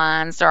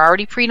roll-ons. They're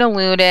already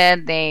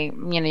pre-diluted.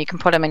 You can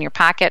put them in your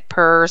pocket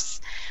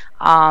purse.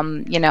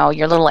 You know,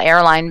 your little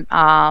airline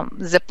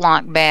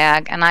Ziploc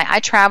bag, and I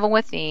travel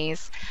with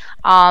these.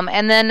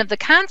 And then the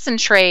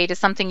concentrate is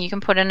something you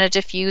can put in a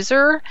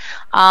diffuser.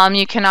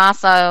 You can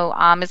also,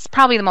 it's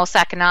probably the most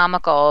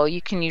economical. You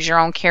can use your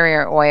own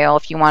carrier oil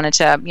if you wanted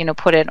to, you know,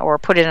 put it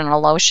in a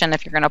lotion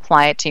if you're going to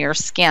apply it to your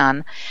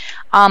skin.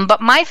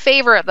 But my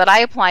favorite that I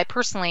apply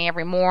personally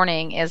every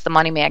morning is the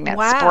Money Magnet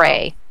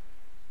spray.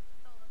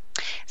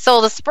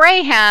 So the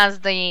spray has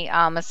the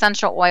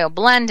essential oil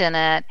blend in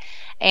it,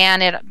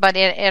 and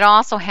it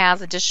also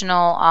has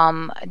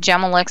additional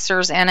gem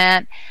elixirs in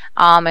it,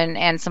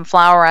 and some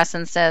flower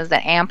essences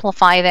that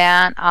amplify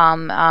that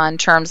in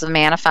terms of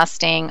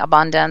manifesting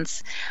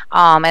abundance.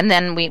 And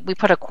then we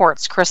put a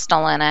quartz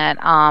crystal in it,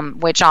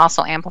 which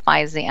also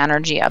amplifies the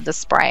energy of the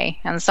spray.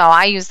 And so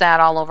I use that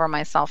all over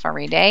myself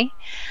every day.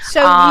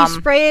 So you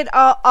spray it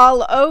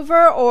all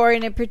over, or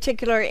in a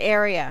particular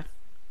area?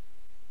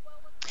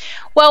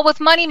 Well, with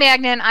Money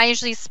Magnet, I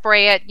usually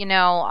spray it, you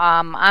know,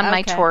 on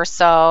my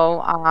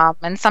torso,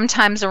 and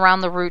sometimes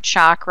around the root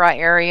chakra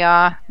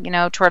area, you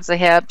know, towards the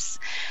hips.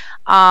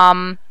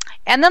 And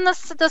then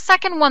the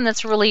second one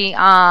that's really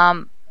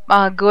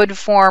good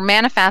for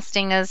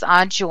manifesting is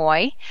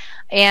joy.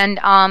 And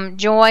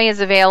joy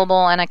is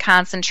available in a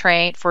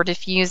concentrate for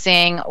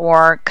diffusing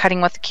or cutting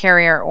with a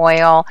carrier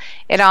oil.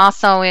 It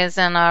also is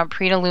in a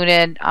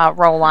pre-diluted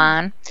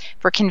roll-on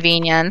for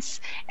convenience.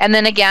 And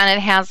then again,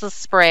 it has a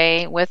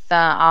spray with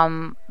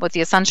the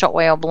essential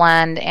oil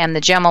blend and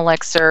the gem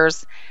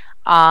elixirs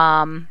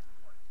and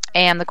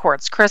the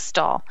quartz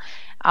crystal.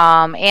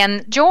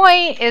 And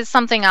joy is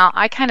something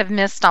I kind of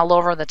missed all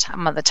over the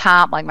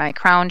top, like my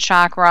crown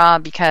chakra,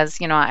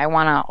 because, you know, I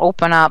want to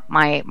open up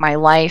my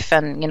life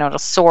and, you know, to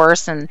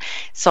source, and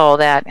so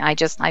that I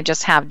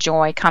just have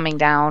joy coming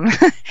down.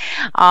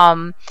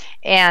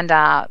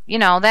 You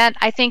know, that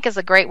I think is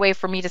a great way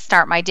for me to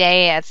start my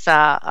day. It's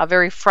a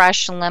very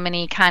fresh,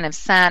 lemony kind of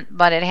scent,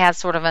 but it has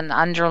sort of an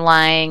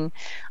underlying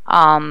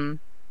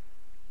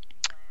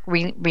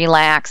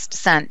relaxed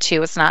scent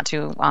too. It's not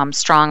too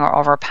strong or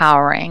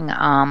overpowering.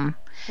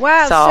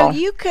 Wow, so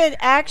you could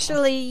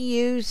actually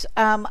use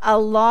a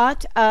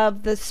lot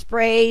of the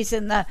sprays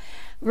and the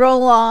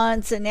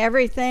roll-ons and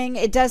everything.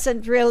 It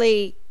doesn't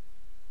really,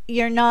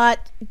 you're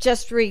not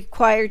just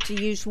required to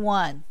use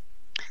one.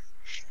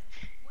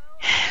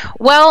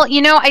 Well, you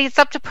know, it's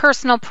up to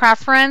personal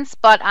preference,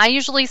 but I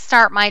usually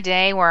start my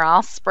day where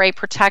I'll spray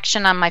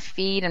protection on my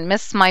feet and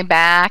mist my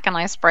back, and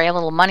I spray a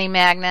little Money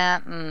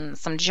Magnet and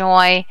some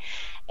joy,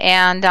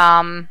 and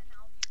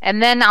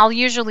then I'll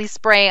usually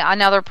spray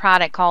another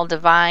product called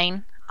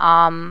Divine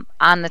on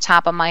the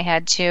top of my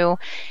head too.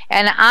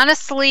 And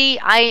honestly,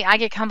 I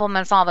get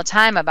compliments all the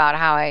time about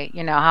how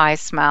I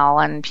smell,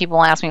 and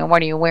people ask me, well,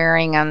 what are you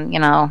wearing? And, you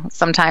know,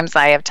 sometimes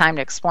I have time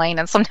to explain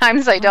and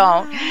sometimes I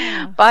don't.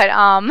 Wow.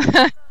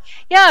 But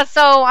yeah,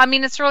 so I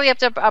mean, it's really up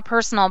to a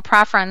personal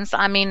preference.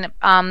 I mean,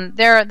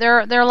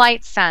 they're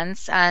light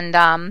scents,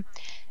 and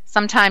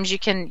sometimes you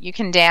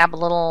can dab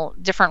little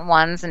different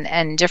ones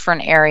in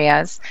different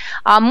areas.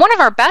 One of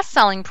our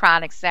best-selling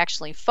products is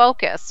actually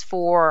Focus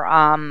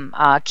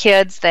for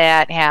kids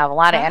that have a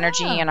lot of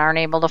energy and aren't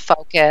able to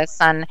focus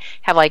and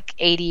have like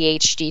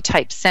ADHD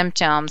type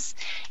symptoms.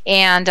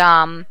 And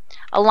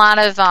a lot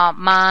of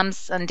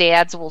moms and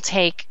dads will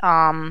take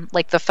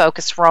like the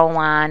Focus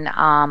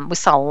roll-on. We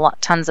sell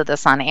tons of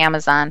this on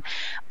Amazon,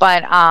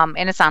 but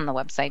and it's on the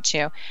website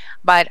too.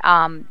 But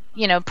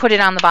put it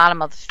on the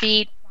bottom of the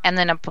feet, and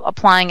then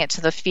applying it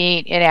to the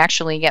feet, it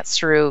actually gets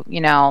through,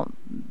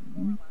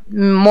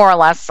 more or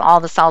less all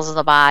the cells of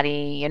the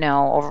body,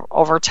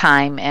 over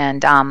time.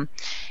 And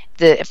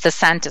if the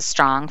scent is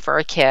strong for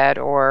a kid,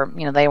 or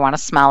they want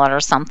to smell it or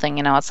something,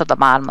 it's at the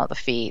bottom of the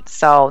feet.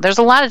 So there's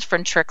a lot of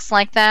different tricks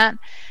like that.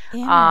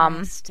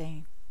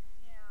 Interesting.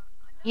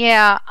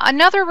 Yeah,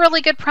 another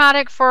really good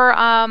product for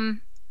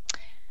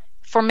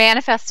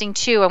manifesting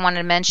too, I wanted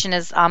to mention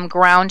is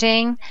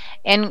grounding.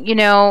 And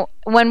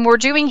when we're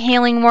doing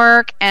healing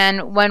work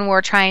and when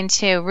we're trying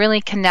to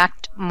really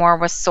connect more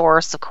with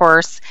source, of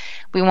course,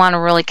 we want to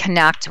really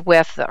connect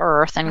with the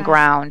earth and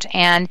ground.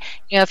 And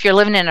if you're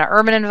living in an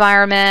urban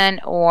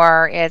environment,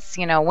 or it's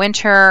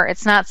winter,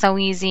 it's not so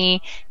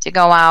easy to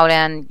go out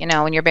and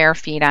in your bare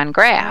feet on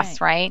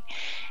grass, right?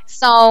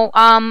 So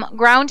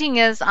grounding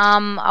is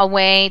a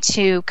way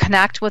to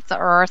connect with the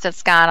earth.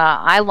 It's got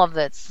I love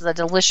this, it's a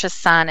delicious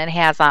scent. It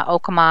has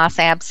Okamos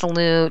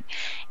Absolute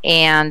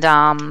and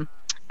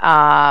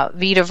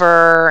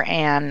vetiver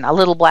and a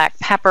little black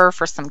pepper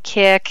for some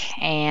kick,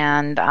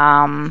 and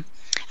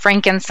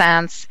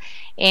frankincense.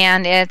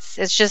 And it's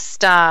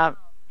just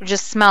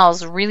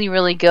smells really,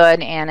 really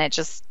good, and it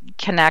just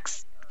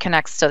connects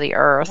to the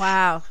earth.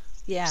 Wow.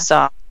 Yeah.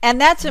 So. And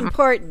that's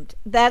important.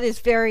 That is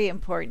very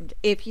important.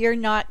 If you're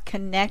not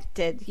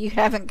connected, you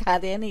haven't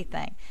got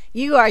anything.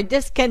 You are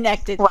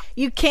disconnected.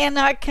 You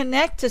cannot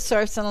connect to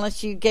source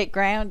unless you get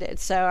grounded.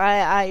 So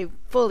I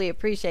fully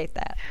appreciate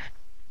that.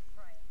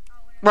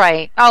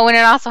 Right. Oh, and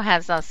it also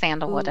has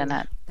sandalwood in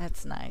it.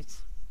 That's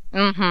nice.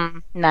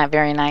 Not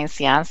very nice,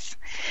 yes.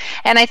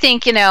 And I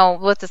think,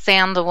 with the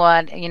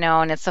sandalwood,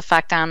 and its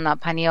effect on the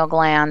pineal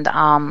gland,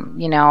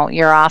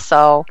 you're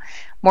also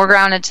more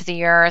grounded to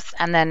the earth,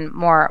 and then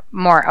more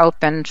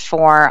open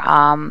for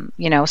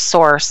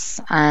source.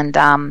 And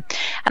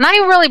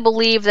I really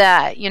believe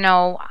that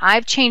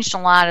I've changed a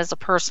lot as a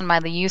person by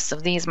the use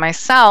of these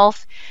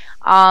myself,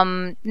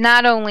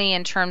 not only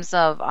in terms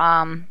of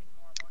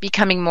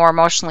becoming more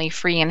emotionally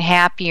free and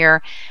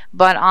happier,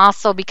 but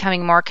also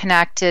becoming more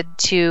connected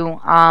to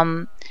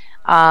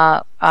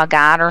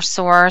God or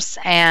source,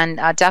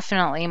 and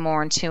definitely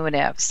more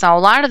intuitive. So a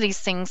lot of these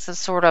things have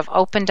sort of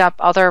opened up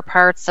other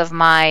parts of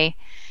my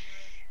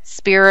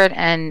spirit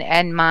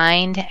and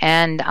mind,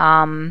 and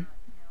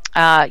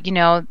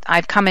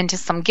I've come into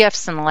some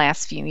gifts in the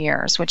last few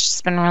years, which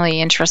has been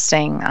really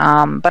interesting.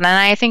 But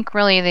I think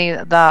really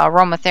the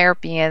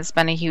aromatherapy has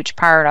been a huge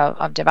part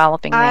of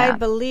developing that. I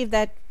believe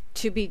that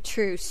to be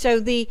true.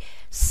 So the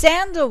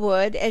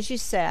sandalwood, as you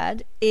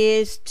said,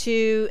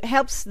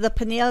 helps the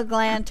pineal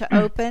gland to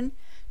open,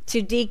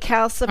 to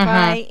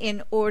decalcify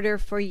in order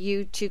for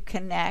you to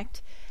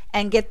connect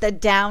and get the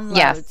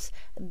downloads,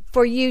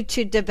 for you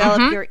to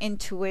develop your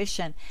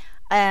intuition.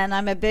 And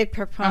I'm a big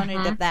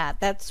proponent of that.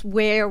 That's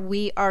where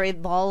we are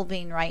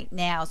evolving right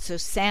now. So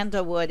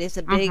sandalwood is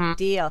a big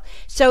deal.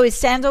 So is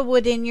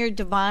sandalwood in your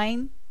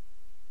divine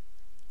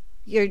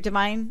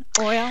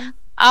oil?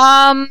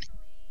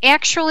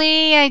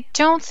 Actually, I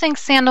don't think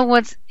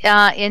sandalwood's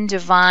in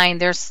divine.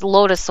 There's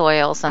lotus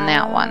oils in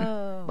that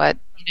one, but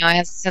it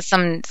has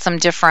some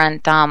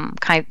different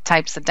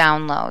types of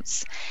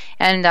downloads.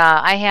 And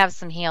I have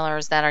some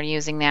healers that are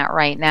using that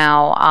right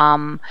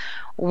now.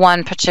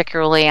 One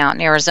particularly out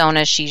in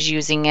Arizona, she's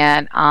using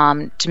it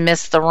to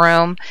mist the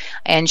room,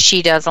 and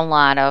she does a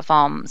lot of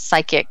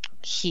psychic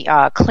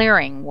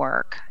clearing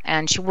work,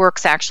 and she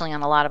works actually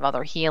on a lot of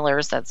other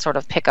healers that sort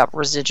of pick up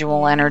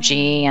residual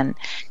energy, and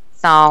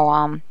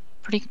so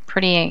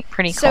pretty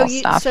cool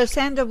stuff. So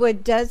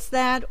sandalwood does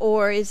that,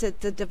 or is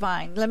it the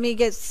divine? Let me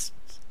get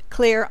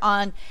clear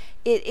on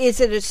it. Is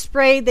it a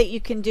spray that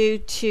you can do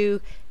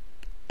to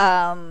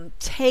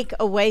take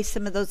away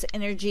some of those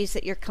energies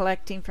that you're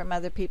collecting from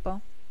other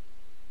people?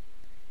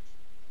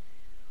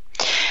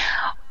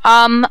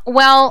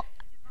 Well,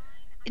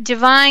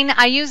 divine,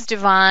 I use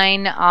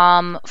divine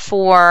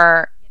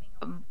for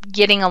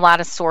getting a lot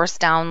of source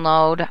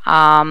download.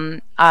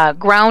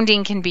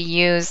 Grounding can be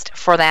used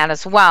for that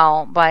as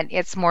well, but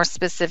it's more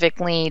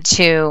specifically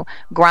to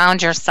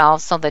ground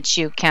yourself so that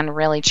you can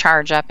really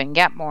charge up and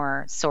get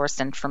more source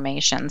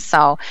information.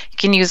 So you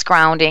can use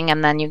grounding,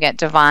 and then you get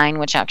divine,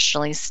 which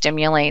actually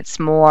stimulates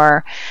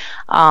more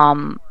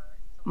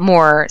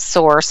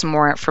source,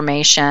 more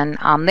information.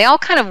 They all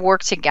kind of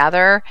work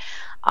together.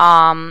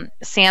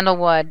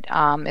 Sandalwood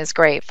is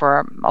great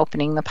for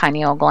opening the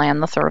pineal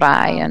gland, the third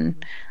eye,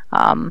 and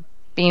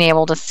being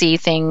able to see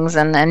things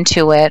and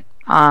intuit.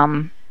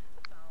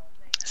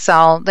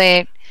 So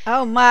they.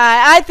 Oh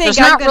my! I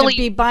think I'm going to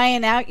be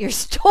buying out your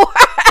store.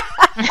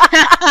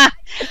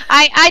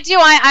 I do.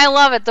 I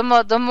love it. The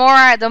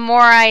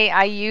more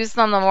I use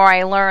them, the more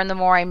I learn.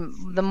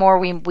 The more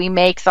we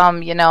make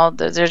them.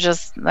 They're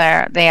just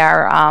they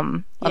are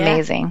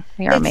amazing.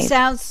 They are amazing. It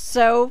sounds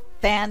so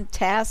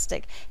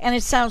fantastic, and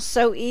it sounds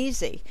so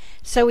easy.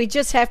 So we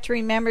just have to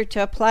remember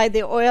to apply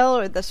the oil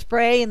or the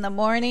spray in the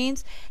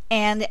mornings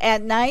and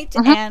at night,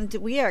 and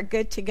we are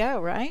good to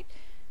go, right?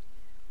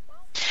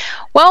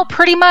 Well,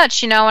 pretty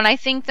much, and I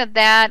think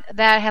that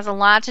has a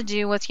lot to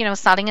do with,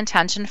 setting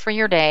intention for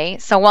your day.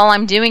 So while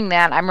I'm doing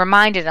that, I'm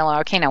reminded,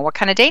 okay, now what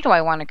kind of day do I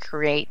want to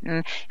create,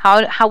 and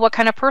what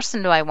kind of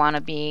person do I want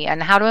to be,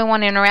 and how do I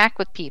want to interact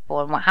with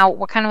people, and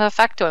what kind of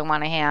effect do I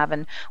want to have,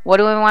 and what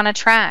do I want to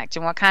attract,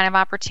 and what kind of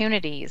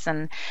opportunities,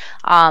 and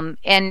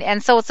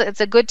so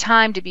it's a good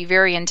time to be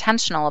very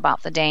intentional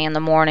about the day in the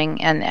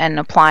morning and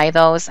apply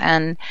those,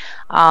 and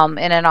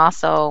it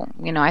also,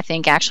 I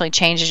think actually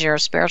changes your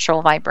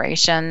spiritual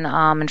vibration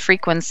and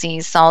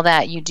frequencies so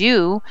that you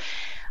do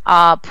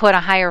put a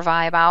higher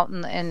vibe out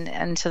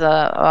into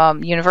the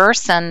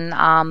universe,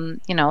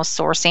 and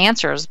source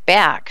answers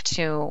back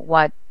to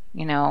what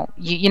you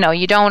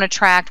don't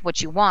attract what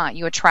you want,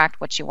 you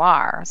attract what you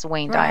are, as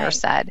Wayne Dyer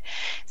said.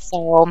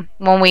 So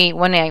when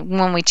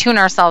we tune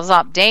ourselves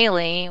up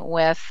daily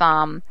with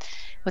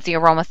the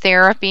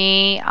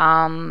aromatherapy,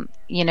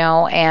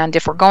 and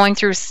if we're going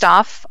through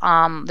stuff,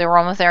 the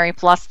aromatherapy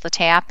plus the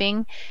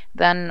tapping,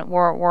 then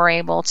we're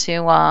able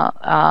to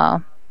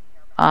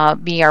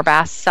be our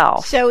best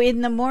self. So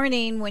in the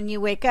morning when you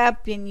wake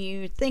up and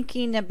you're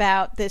thinking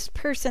about this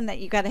person that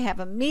you got to have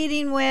a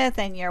meeting with,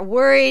 and you're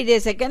worried,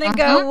 is it going to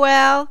go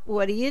well?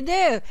 What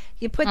do?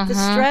 You put the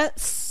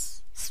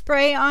stress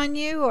spray on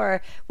you,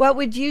 or what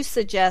would you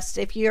suggest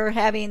if you're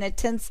having a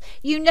tense,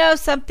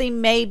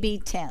 something may be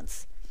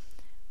tense?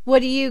 What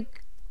do you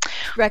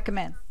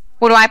recommend?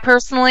 What do I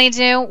personally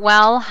do?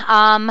 Well,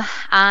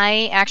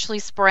 I actually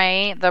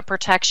spray the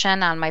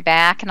protection on my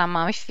back and on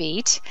my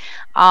feet,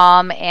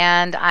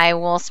 and I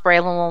will spray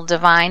a little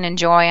divine and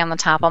joy on the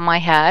top of my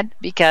head,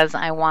 because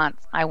I want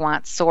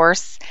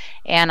source,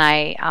 and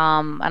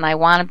I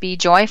want to be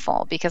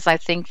joyful, because I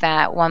think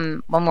that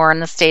when we're in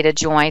the state of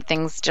joy,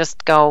 things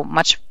just go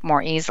much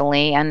more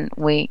easily, and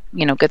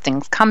good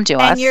things come to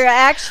us. And you're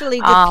actually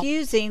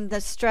diffusing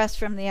the stress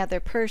from the other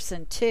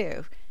person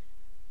too.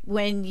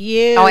 When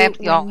you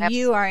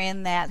are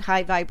in that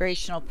high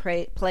vibrational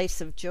place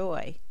of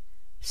joy,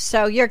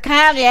 so you're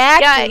kind of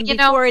acting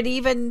before it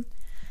even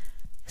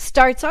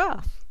starts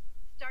off.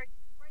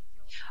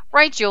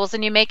 Right, Jules,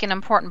 and you make an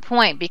important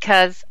point,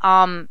 because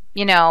you're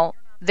not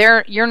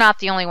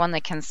the only one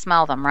that can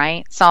smell them,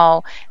 right?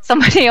 So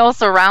somebody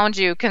else around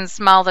you can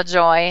smell the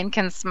joy and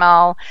can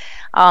smell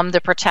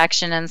the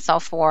protection and so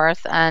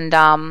forth, and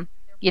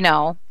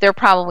they're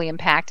probably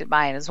impacted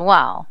by it as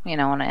well, in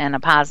a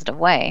positive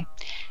way.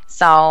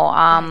 So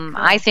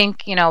I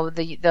think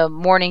the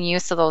morning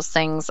use of those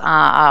things,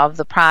 of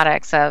the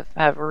products,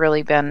 have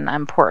really been an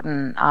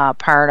important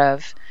part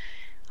of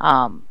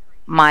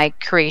my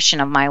creation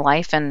of my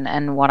life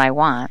and what I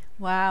want.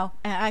 Wow,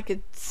 and I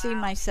could see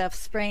myself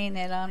spraying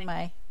it on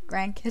my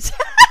grandkids.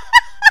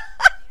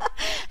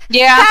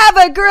 Yeah, have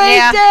a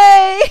great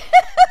day.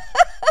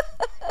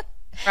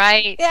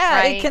 Right. Yeah,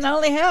 right. It can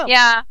only help.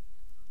 Yeah.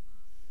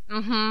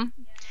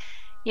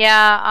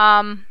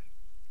 Yeah.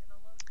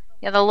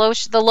 Yeah, the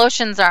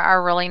lotions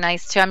are really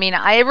nice too. I mean,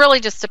 it really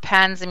just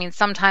depends. I mean,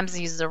 sometimes I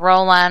use the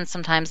roll-on,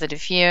 sometimes I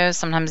diffuse,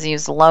 sometimes I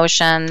use the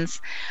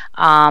lotions.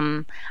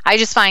 I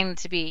just find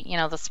to be,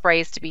 the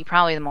sprays to be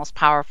probably the most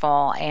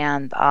powerful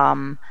and,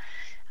 the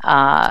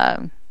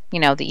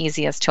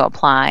easiest to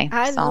apply.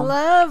 I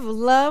love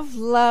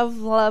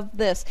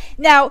this.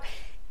 Now,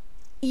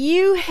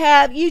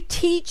 you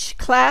teach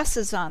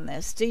classes on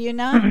this, do you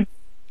not?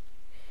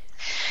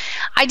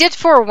 I did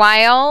for a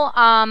while.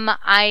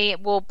 I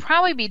will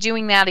probably be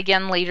doing that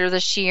again later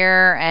this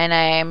year, and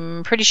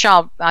I'm pretty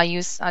sure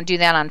I'll do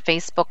that on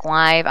Facebook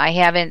Live. I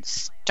haven't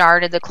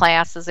started the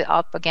classes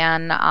up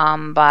again,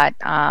 but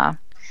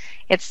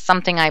it's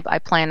something I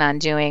plan on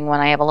doing when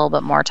I have a little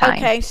bit more time.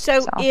 Okay,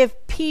 so if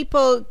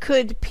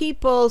could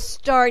people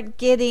start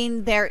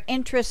getting their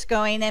interest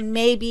going and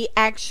maybe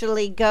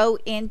actually go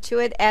into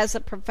it as a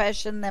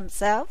profession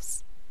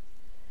themselves?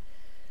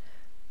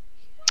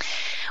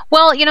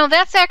 Well,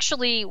 that's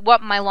actually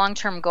what my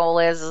long-term goal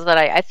is that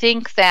I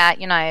think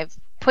that, I've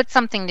put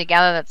something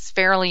together that's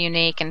fairly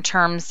unique in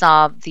terms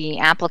of the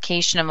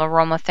application of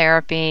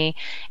aromatherapy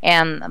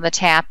and the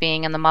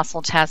tapping and the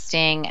muscle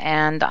testing,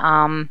 and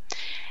I'm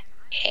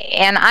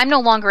no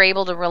longer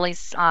able to really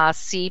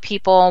see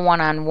people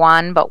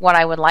one-on-one, but what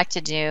I would like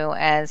to do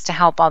is to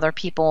help other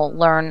people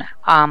learn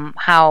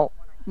how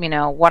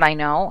what I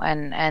know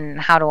and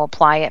how to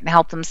apply it and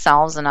help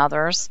themselves and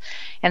others.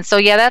 And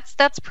so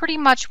that's pretty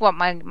much what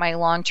my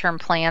long-term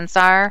plans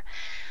are.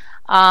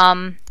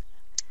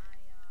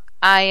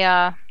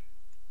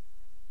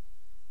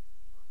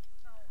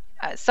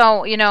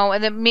 so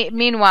and then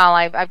meanwhile,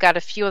 I've got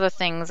a few other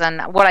things,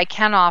 and what I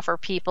can offer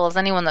people is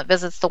anyone that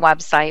visits the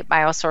website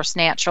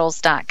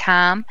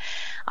biosourcenaturals.com.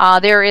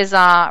 There is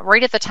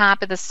right at the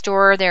top of the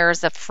store.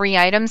 There's a free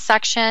items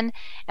section,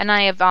 and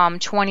I have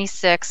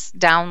 26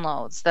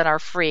 downloads that are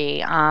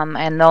free,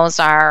 and those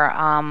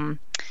are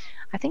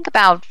I think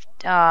about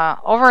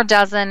over a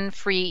dozen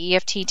free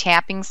EFT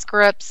tapping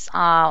scripts,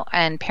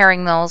 and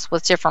pairing those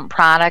with different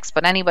products,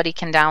 but anybody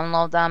can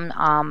download them,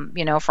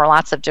 for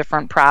lots of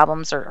different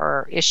problems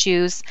or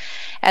issues,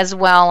 as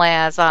well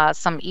as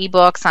some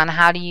ebooks on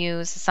how to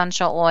use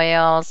essential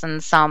oils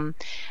and some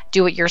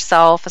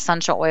do-it-yourself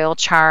essential oil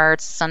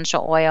charts,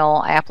 essential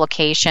oil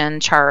application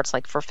charts,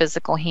 like for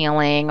physical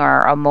healing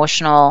or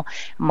emotional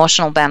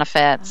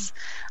benefits.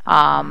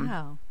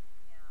 Wow.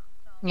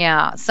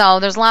 Yeah, so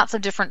there's lots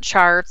of different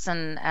charts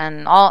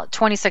and all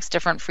 26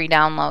 different free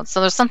downloads.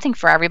 So there's something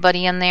for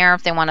everybody in there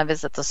if they want to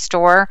visit the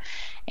store.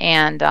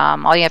 And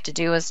all you have to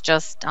do is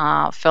just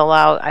fill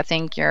out, I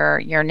think,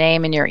 your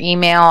name and your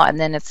email, and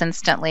then it's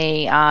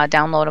instantly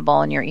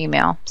downloadable in your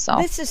email. So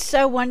this is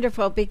so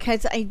wonderful,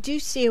 because I do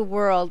see a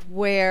world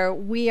where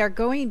we are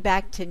going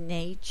back to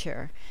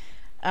nature,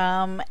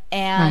 and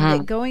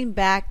going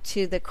back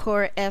to the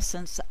core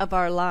essence of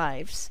our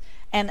lives,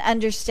 and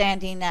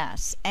understanding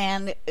us.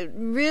 And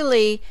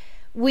really,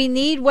 we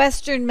need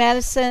Western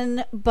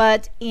medicine,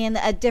 but in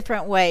a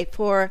different way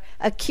for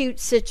acute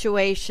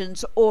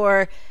situations,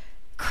 or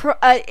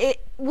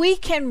we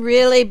can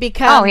really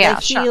become the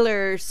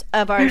healers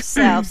of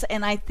ourselves.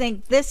 And I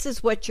think this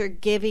is what you're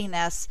giving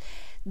us,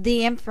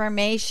 the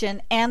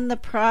information and the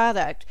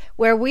product,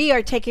 where we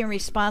are taking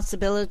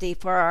responsibility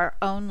for our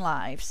own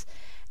lives.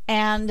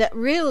 And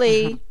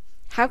really,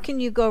 how can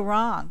you go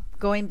wrong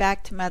going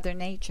back to Mother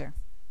Nature?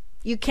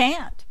 You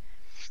can't.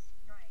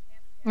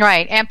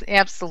 Right,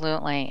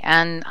 absolutely.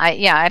 And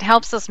it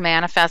helps us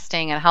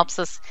manifesting. It helps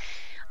us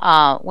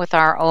with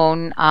our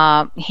own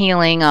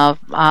healing of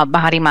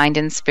body, mind,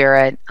 and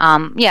spirit.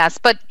 Yes,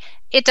 but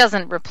it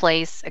doesn't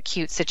replace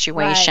acute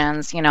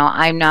situations. Right.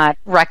 I'm not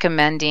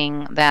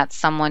recommending that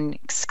someone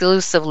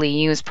exclusively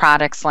use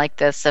products like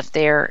this if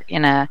they're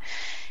in a,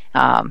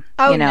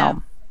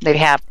 no. They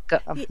have,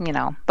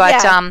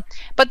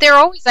 but they're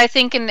always, I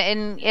think,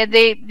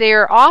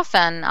 they're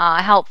often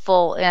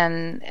helpful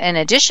in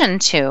addition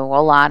to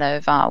a lot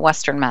of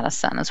Western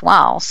medicine as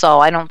well.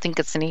 So I don't think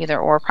it's an either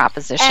or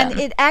proposition. And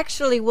it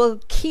actually will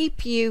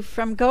keep you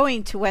from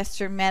going to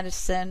Western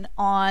medicine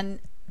on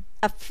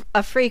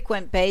a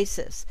frequent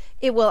basis.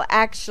 It will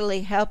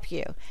actually help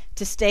you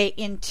to stay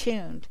in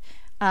tune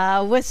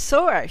with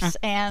Source,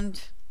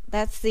 and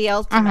that's the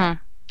ultimate.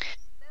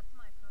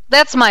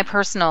 That's my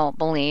personal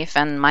belief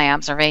and my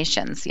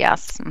observations,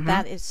 yes.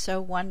 That is so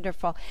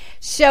wonderful.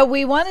 So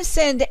we want to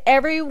send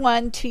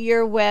everyone to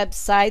your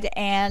website,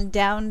 and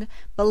down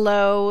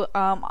below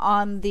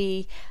on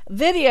the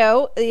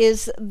video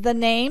is the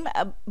name,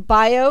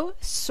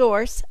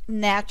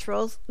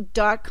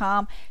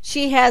 biosourcenaturals.com.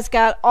 She has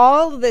got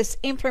all this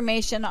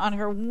information on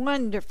her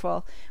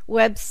wonderful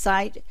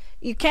website.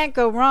 You can't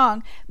go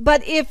wrong.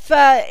 But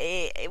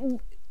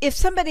if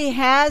somebody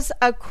has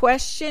a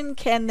question,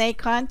 can they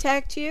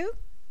contact you?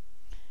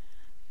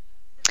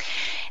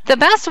 The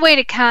best way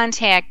to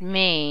contact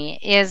me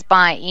is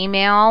by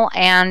email,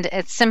 and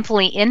it's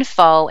simply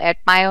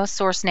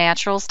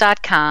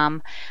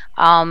info@biosourcenaturals.com,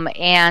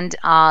 and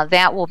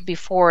that will be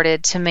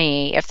forwarded to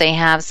me if they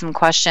have some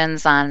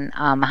questions on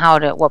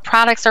what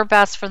products are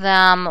best for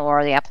them,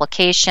 or the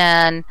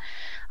application,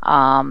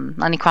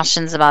 any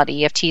questions about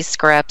EFT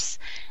scripts.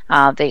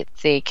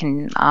 They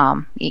can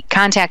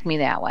contact me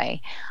that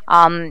way.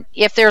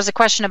 If there's a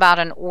question about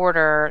an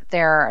order,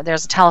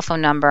 there's a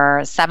telephone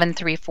number,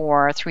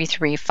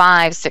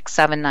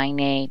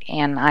 734-335-6798,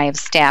 and I have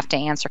staff to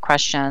answer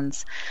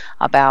questions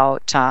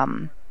about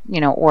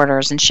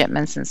orders and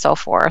shipments and so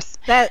forth.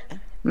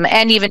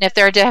 And even if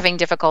they're having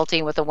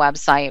difficulty with the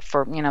website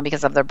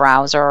because of their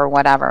browser or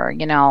whatever,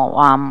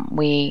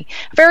 we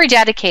very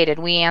dedicated.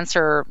 We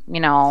answer,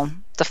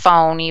 the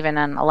phone even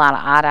in a lot of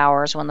odd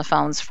hours when the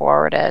phone's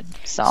forwarded.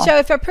 So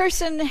if a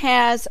person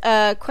has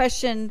a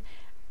question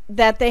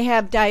that they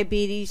have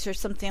diabetes or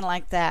something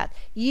like that,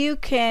 you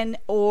can,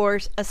 or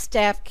a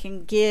staff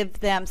can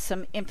give them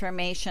some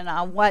information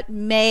on what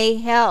may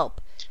help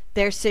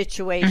their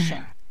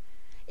situation.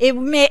 It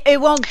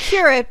won't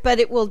cure it, but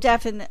it will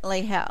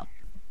definitely help.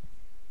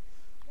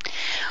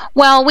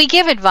 Well, we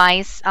give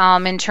advice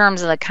in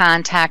terms of the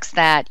context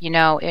that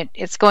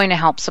it's going to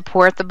help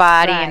support the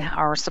body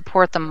or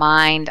support the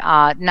mind,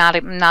 not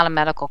a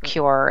medical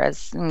cure,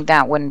 as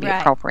that wouldn't be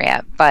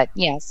appropriate. But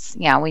yes,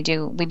 we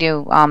do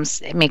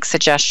make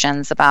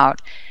suggestions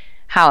about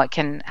how it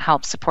can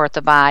help support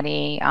the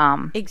body.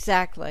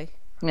 Exactly.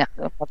 Yeah,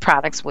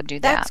 products would do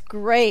that. That's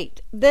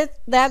great.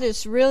 That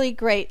is really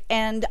great.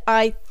 And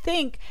I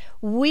think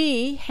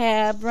we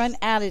have run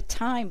out of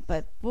time,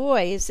 but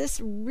boy, is this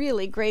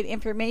really great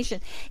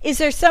information. Is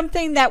there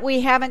something that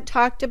we haven't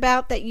talked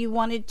about that you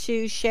wanted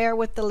to share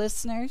with the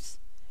listeners?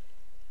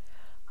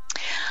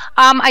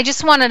 I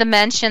just wanted to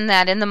mention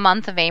that in the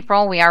month of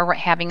April, we are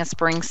having a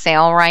spring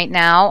sale right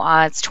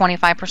now. It's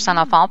 25%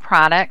 off all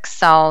products.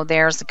 So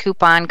there's a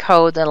coupon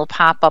code that'll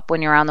pop up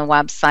when you're on the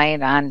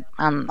website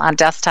on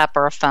desktop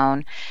or a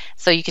phone.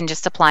 So you can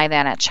just apply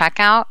that at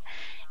checkout.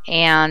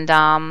 And,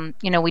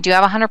 we do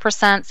have a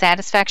 100%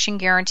 satisfaction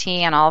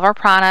guarantee on all of our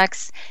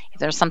products. If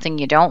there's something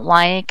you don't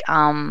like,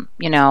 you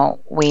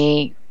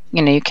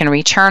can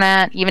return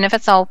it, even if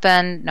it's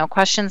open, no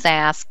questions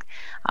asked.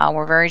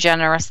 We're very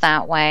generous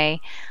that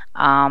way.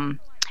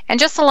 And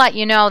just to let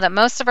you know that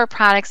most of our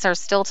products are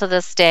still to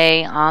this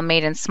day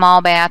made in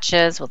small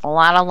batches with a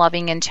lot of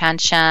loving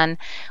intention.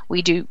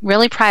 We do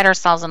really pride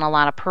ourselves on a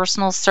lot of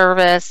personal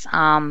service.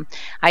 I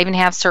even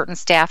have certain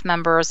staff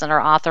members that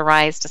are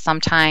authorized to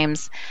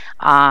sometimes,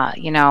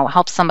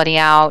 help somebody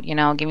out,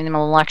 giving them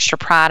a little extra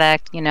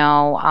product,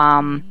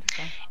 Okay.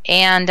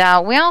 And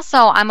we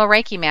also, I'm a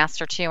Reiki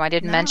master too. I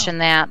didn't mention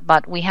that,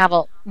 but we have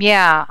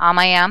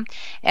I am.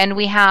 And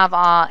we have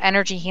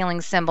energy healing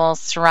symbols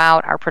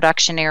throughout our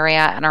production area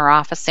and our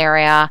office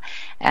area.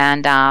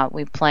 And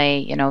we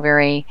play,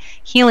 very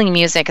healing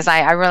music because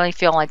I really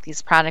feel like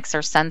these products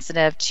are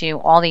sensitive to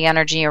all the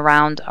energy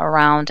around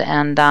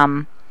and,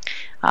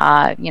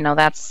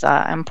 that's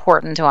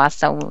important to us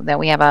so that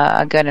we have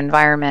a good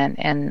environment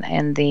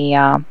in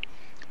the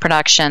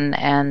production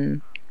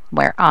and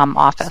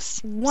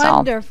office.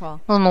 Wonderful.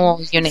 So, a little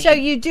unique. So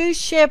you do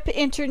ship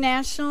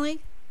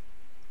internationally?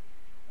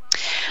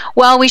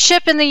 Well, we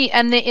ship in the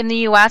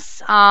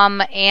U.S.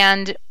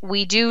 And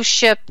we do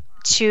ship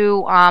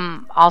to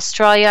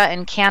Australia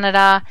and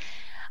Canada.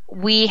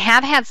 We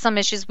have had some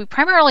issues. We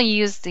primarily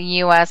use the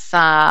U.S.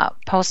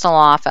 Postal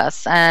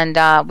Office, and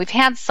we've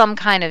had some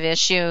kind of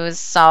issues.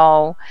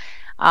 So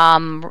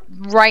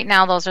right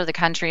now, those are the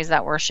countries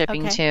that we're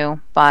shipping to,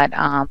 but.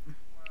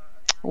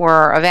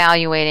 We're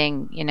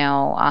evaluating,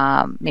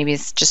 maybe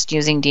it's just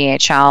using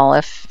DHL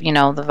if,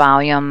 the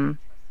volume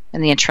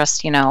and the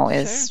interest,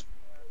 is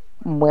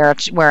where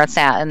it's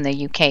at in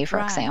the UK, for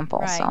example.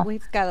 Right. So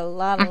we've got a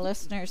lot of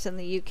listeners in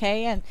the UK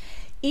and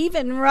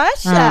even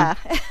Russia.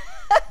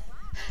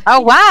 Oh,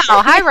 wow.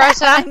 Hi,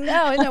 Russia. I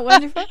know. Isn't it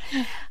wonderful?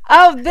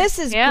 Oh, this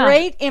is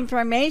great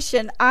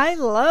information. I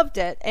loved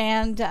it.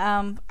 And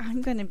I'm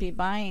going to be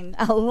buying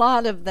a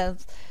lot of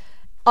those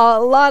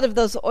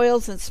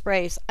oils and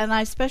sprays, and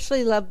I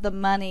especially love the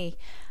money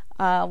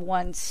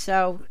ones.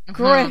 So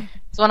great.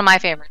 It's one of my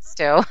favorites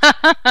too.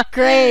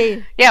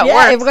 Great.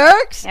 Yeah, it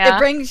works. Yeah. It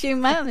brings you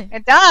money.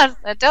 It does.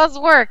 It does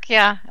work.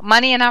 Yeah,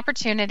 money and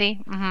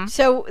opportunity. Mm-hmm.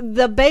 So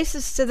the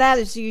basis to that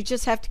is you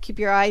just have to keep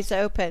your eyes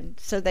open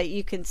so that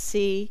you can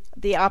see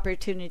the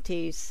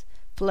opportunities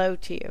flow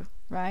to you,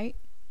 right?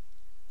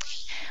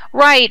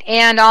 Right,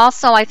 and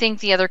also I think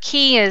the other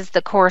key is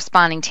the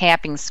corresponding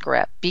tapping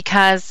script,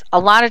 because a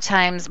lot of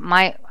times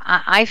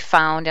I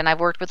found, and I've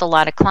worked with a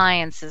lot of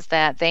clients, is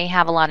that they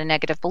have a lot of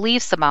negative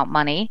beliefs about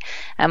money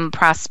and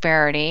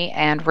prosperity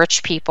and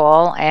rich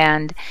people,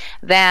 and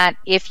that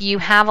if you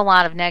have a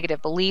lot of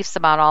negative beliefs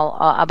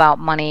about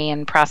money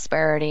and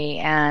prosperity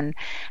and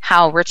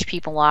how rich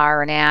people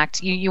are and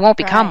act, you won't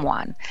become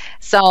one.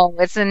 So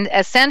it's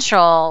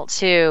essential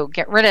to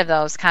get rid of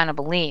those kind of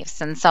beliefs,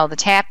 and so the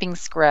tapping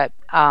script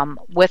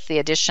with the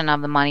addition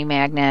of the money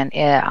magnet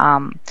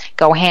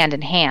go hand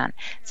in hand.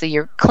 So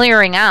you're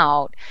clearing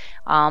out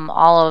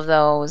all of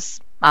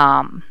those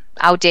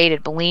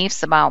outdated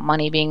beliefs about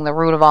money being the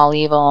root of all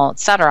evil,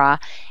 etc.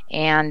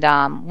 And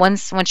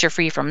once you're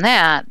free from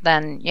that,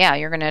 then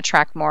you're going to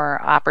attract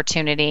more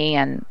opportunity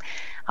and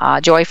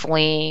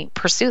joyfully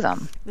pursue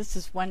them. This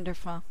is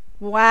wonderful.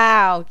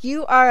 Wow,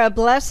 you are a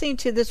blessing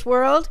to this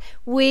world.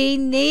 We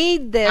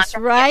need this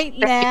right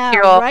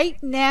now.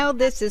 Right now,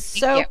 this is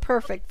so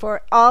perfect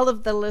for all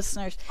of the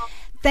listeners.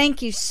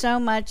 Thank you so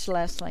much,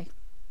 Leslie.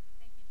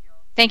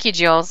 Thank you,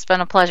 Jules. It's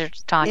been a pleasure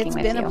talking with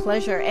you. It's been a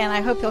pleasure, and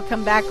I hope you'll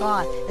come back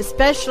on,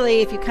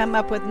 especially if you come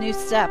up with new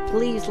stuff.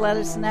 Please let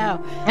us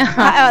know.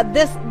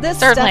 This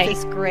stuff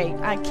is great.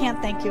 I can't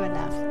thank you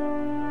enough.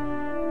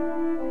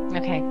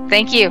 Okay,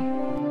 thank you.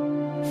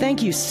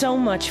 Thank you so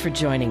much for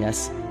joining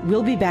us.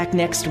 We'll be back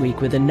next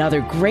week with another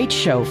great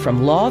show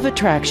from Law of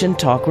Attraction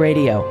Talk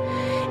Radio.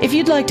 If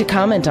you'd like to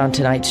comment on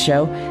tonight's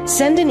show,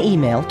 send an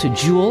email to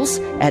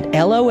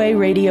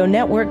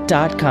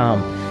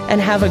jules@loaradionetwork.com and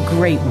have a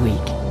great week.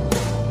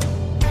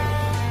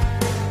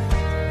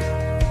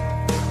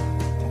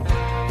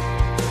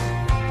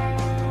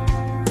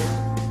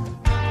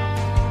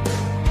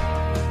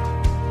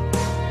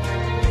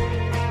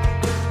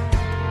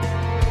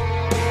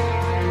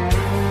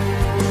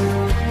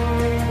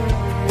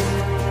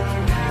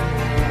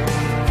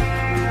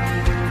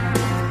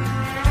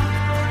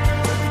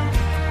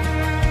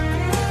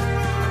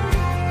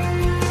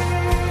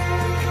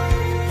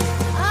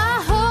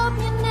 I hope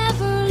you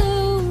never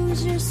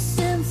lose your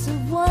sense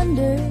of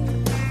wonder.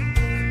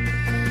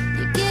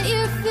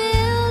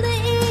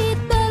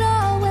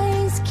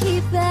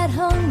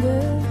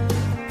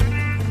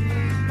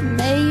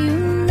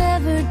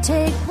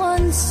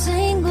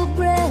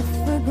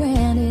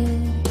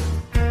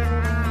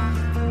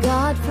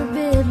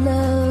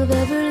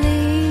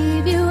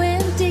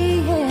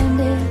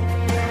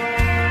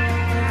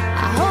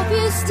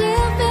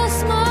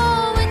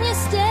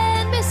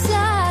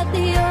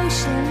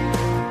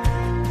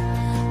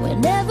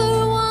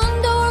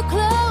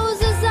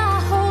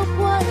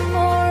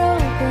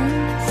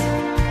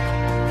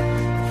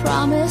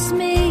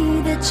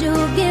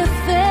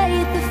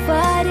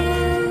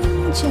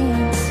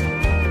 chance.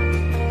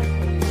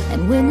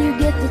 And when you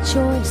get the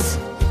choice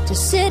to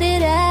sit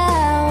it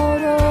out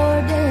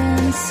or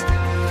dance,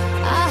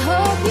 I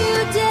hope you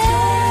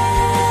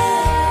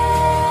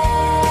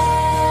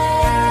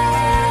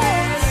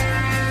dance.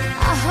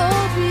 I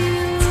hope you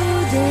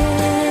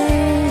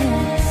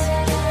dance.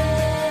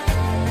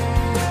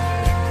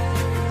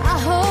 I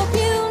hope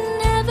you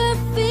never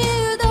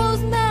fear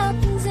those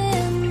mountains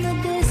in the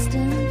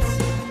distance.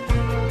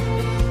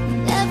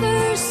 Never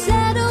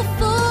settle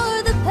for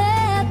the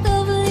path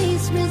of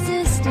least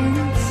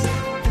resistance.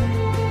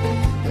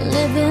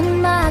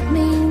 Living might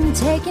mean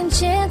taking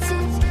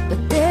chances, but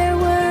they're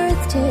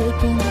worth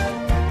taking.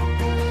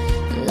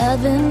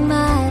 Loving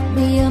might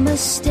be a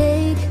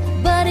mistake,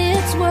 but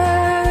it's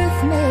worth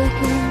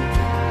making.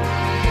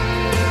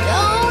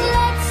 Don't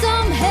let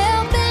some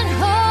helping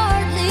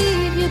heart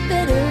leave you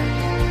bitter.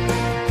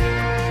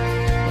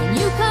 When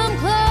you come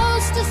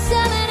close to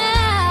selling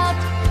out,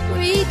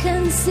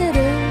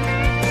 reconsider.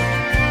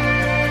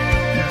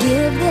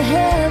 Give the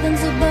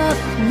heavens above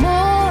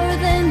more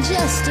than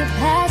just a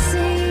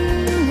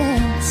passing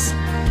glance.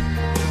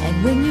 And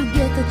when you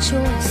get the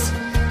choice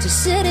to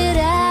sit it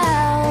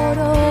out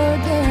or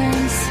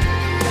dance,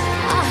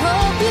 I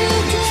hope you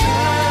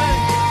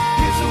dance.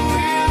 It's a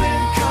wheel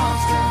in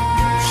constant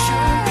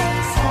motion.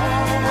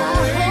 I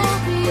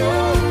hope you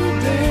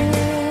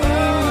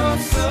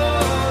dance. So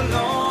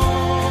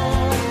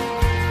long.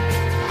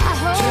 I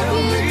hope Tell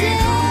you me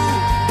dance. who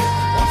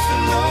wants to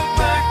look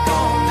back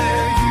on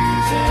their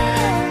youth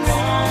and I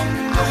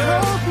wonder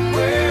hope you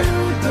where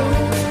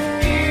those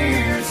dance.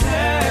 years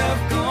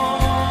have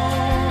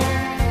gone.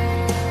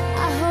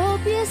 I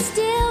hope you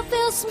still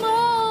feel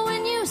small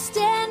when you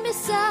stand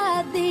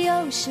beside the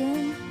ocean.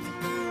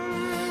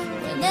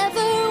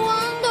 Whenever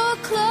one door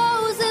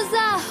closes,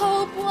 I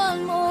hope one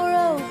more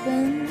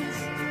opens.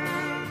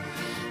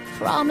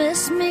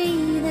 Promise me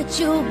that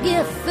you'll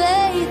give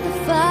faith a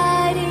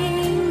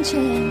fighting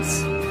chance.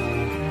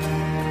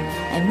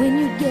 And when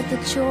you get the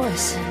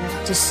choice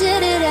to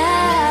sit it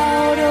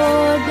out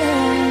or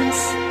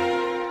dance,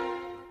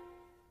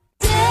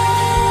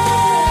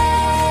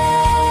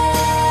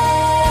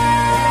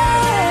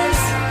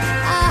 dance.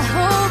 I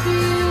hope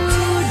you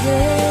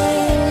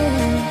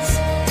dance.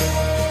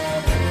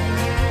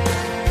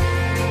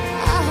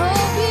 I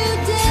hope you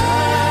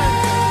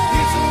dance.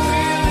 It's a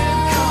wheel in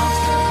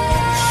constant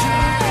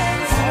motion.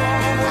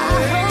 I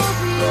hope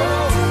you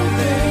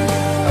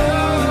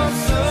dance.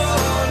 So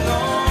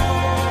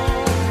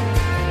long.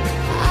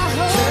 I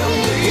hope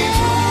you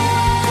dance.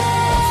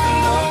 Wants to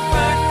look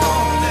back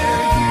on their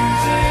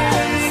youth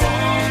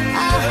and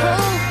I wonder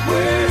hope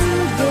where you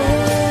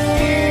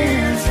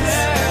years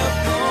dance. have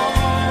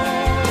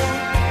gone.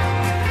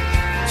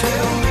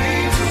 Tell me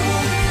who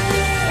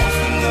wants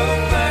to look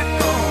back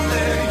on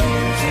their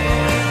youth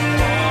and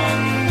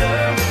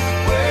wonder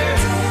where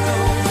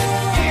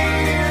those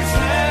years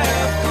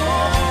have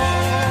gone.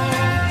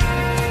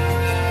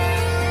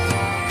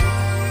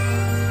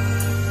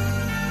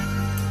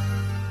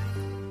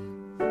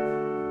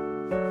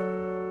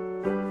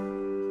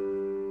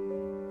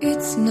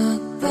 It's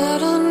not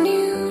that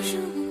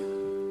unusual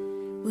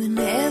when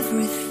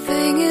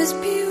everything is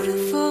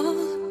beautiful.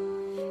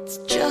 It's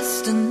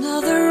just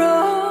another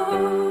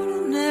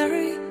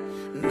ordinary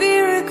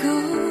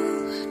miracle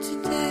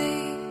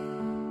today.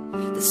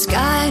 The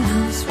sky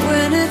knows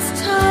when it's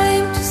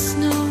time to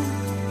snow.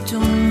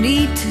 Don't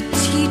need to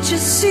teach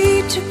a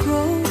seed to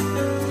grow.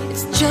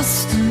 It's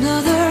just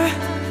another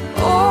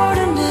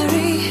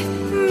ordinary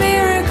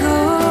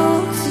miracle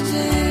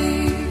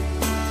today.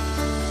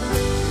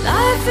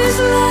 Life is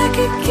like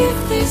a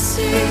gift, they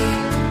say,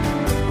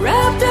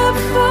 wrapped up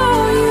for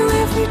you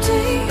every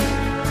day.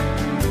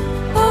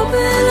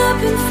 Open up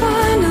and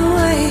find a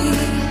way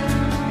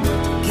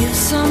to give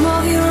some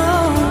of your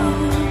own.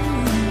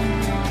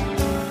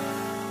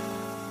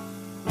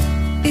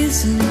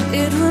 Isn't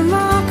it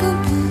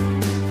remarkable?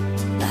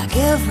 Like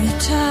every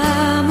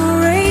time a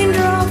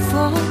raindrop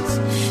falls,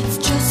 it's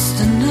just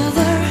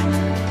another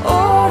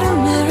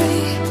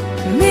ordinary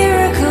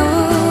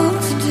miracle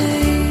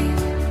today.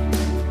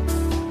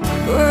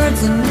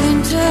 Birds in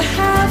winter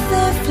have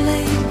their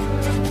flame,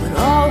 but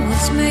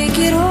always make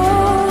it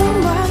home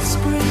by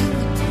spring.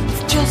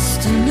 It's just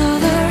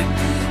another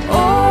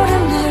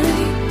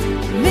ordinary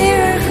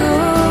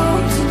miracle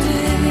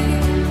today.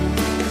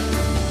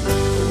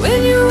 When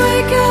you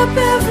wake up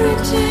every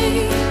day,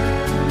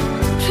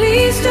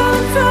 please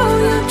don't throw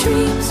your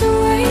dreams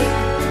away.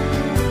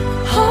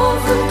 Hold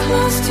them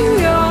close to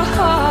your